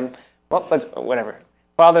 p.m. Well, whatever.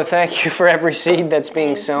 Father, thank you for every seed that's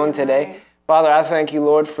being sown today. Father, I thank you,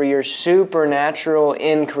 Lord, for your supernatural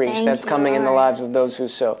increase that's coming in the lives of those who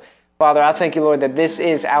sow. Father, I thank you, Lord, that this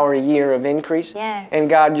is our year of increase. Yes. And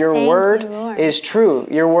God, your word is true.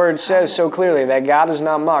 Your word says so clearly that God is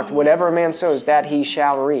not mocked. Whatever a man sows, that he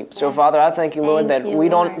shall reap. So, Father, I thank you, Lord, that we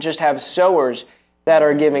don't just have sowers that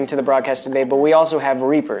are giving to the broadcast today, but we also have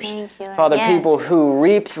reapers. Father, people who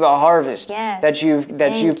reap the harvest that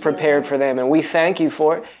you've prepared for them. And we thank you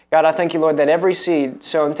for it. God, I thank you, Lord, that every seed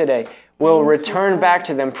sown today will return back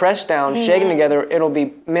to them, pressed down, shaken together.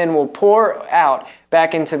 Men will pour out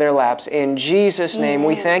back into their laps. In Jesus' name,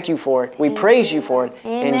 we thank you for it. We praise you for it.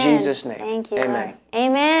 In Jesus' name. Thank you, Amen. Lord.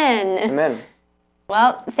 Amen. Amen.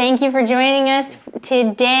 Well, thank you for joining us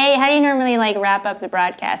today. How do you normally wrap up the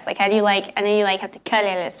broadcast? How do you I know you have to cut it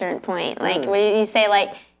at a certain point. What do you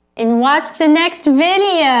say and watch the next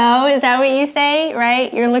video? Is that what you say?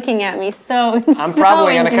 Right? You're looking at me so I'm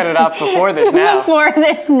probably going to cut it off before this now. Before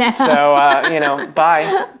this now. So,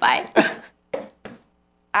 bye. Bye.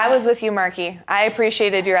 I was with you, Marky. I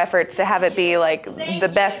appreciated your efforts to have it be like the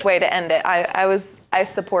best way to end it. I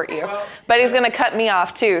support you. But he's going to cut me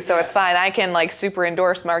off too, so it's fine. I can like super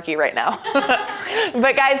endorse Marky right now.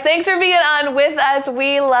 But guys, thanks for being on with us.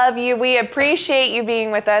 We love you. We appreciate you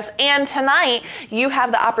being with us. And tonight, you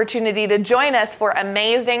have the opportunity to join us for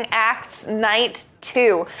Amazing Acts Night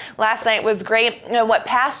 2. Last night was great. And what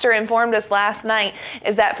Pastor informed us last night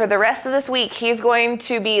is that for the rest of this week, he's going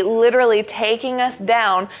to be literally taking us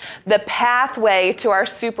down the pathway to our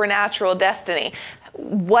supernatural destiny.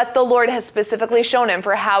 What the Lord has specifically shown him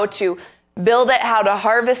for how to build it, how to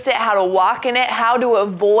harvest it, how to walk in it, how to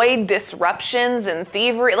avoid disruptions and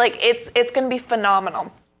thievery. Like it's going to be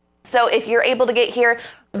phenomenal. So if you're able to get here,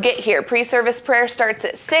 get here. Pre-service prayer starts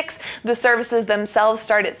at 6. The services themselves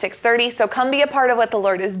start at 6:30. So come be a part of what the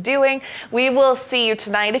Lord is doing. We will see you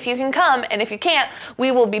tonight if you can come. And if you can't,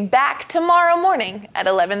 we will be back tomorrow morning at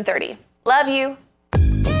 11:30. Love you.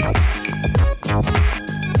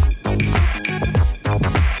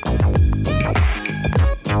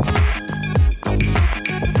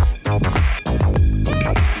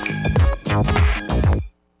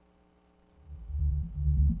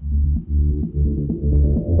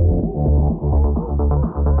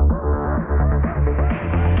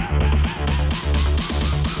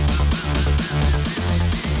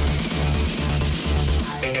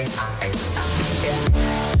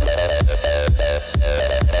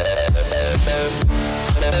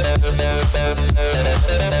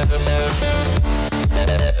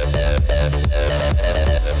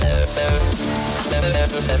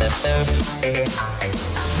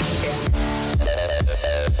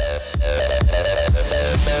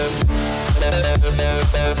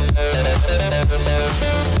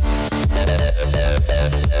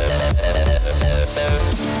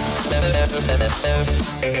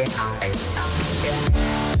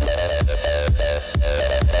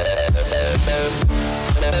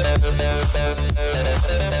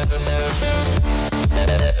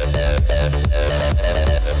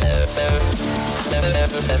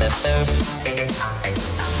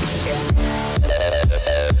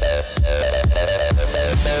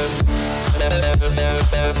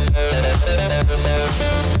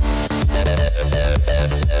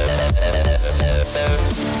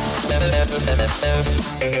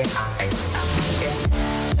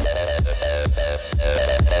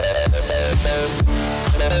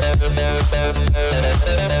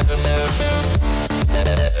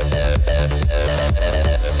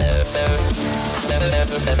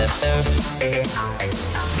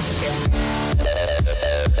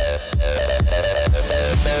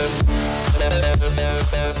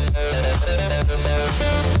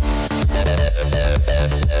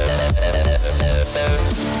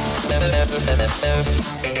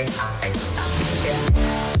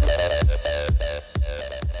 Yeah.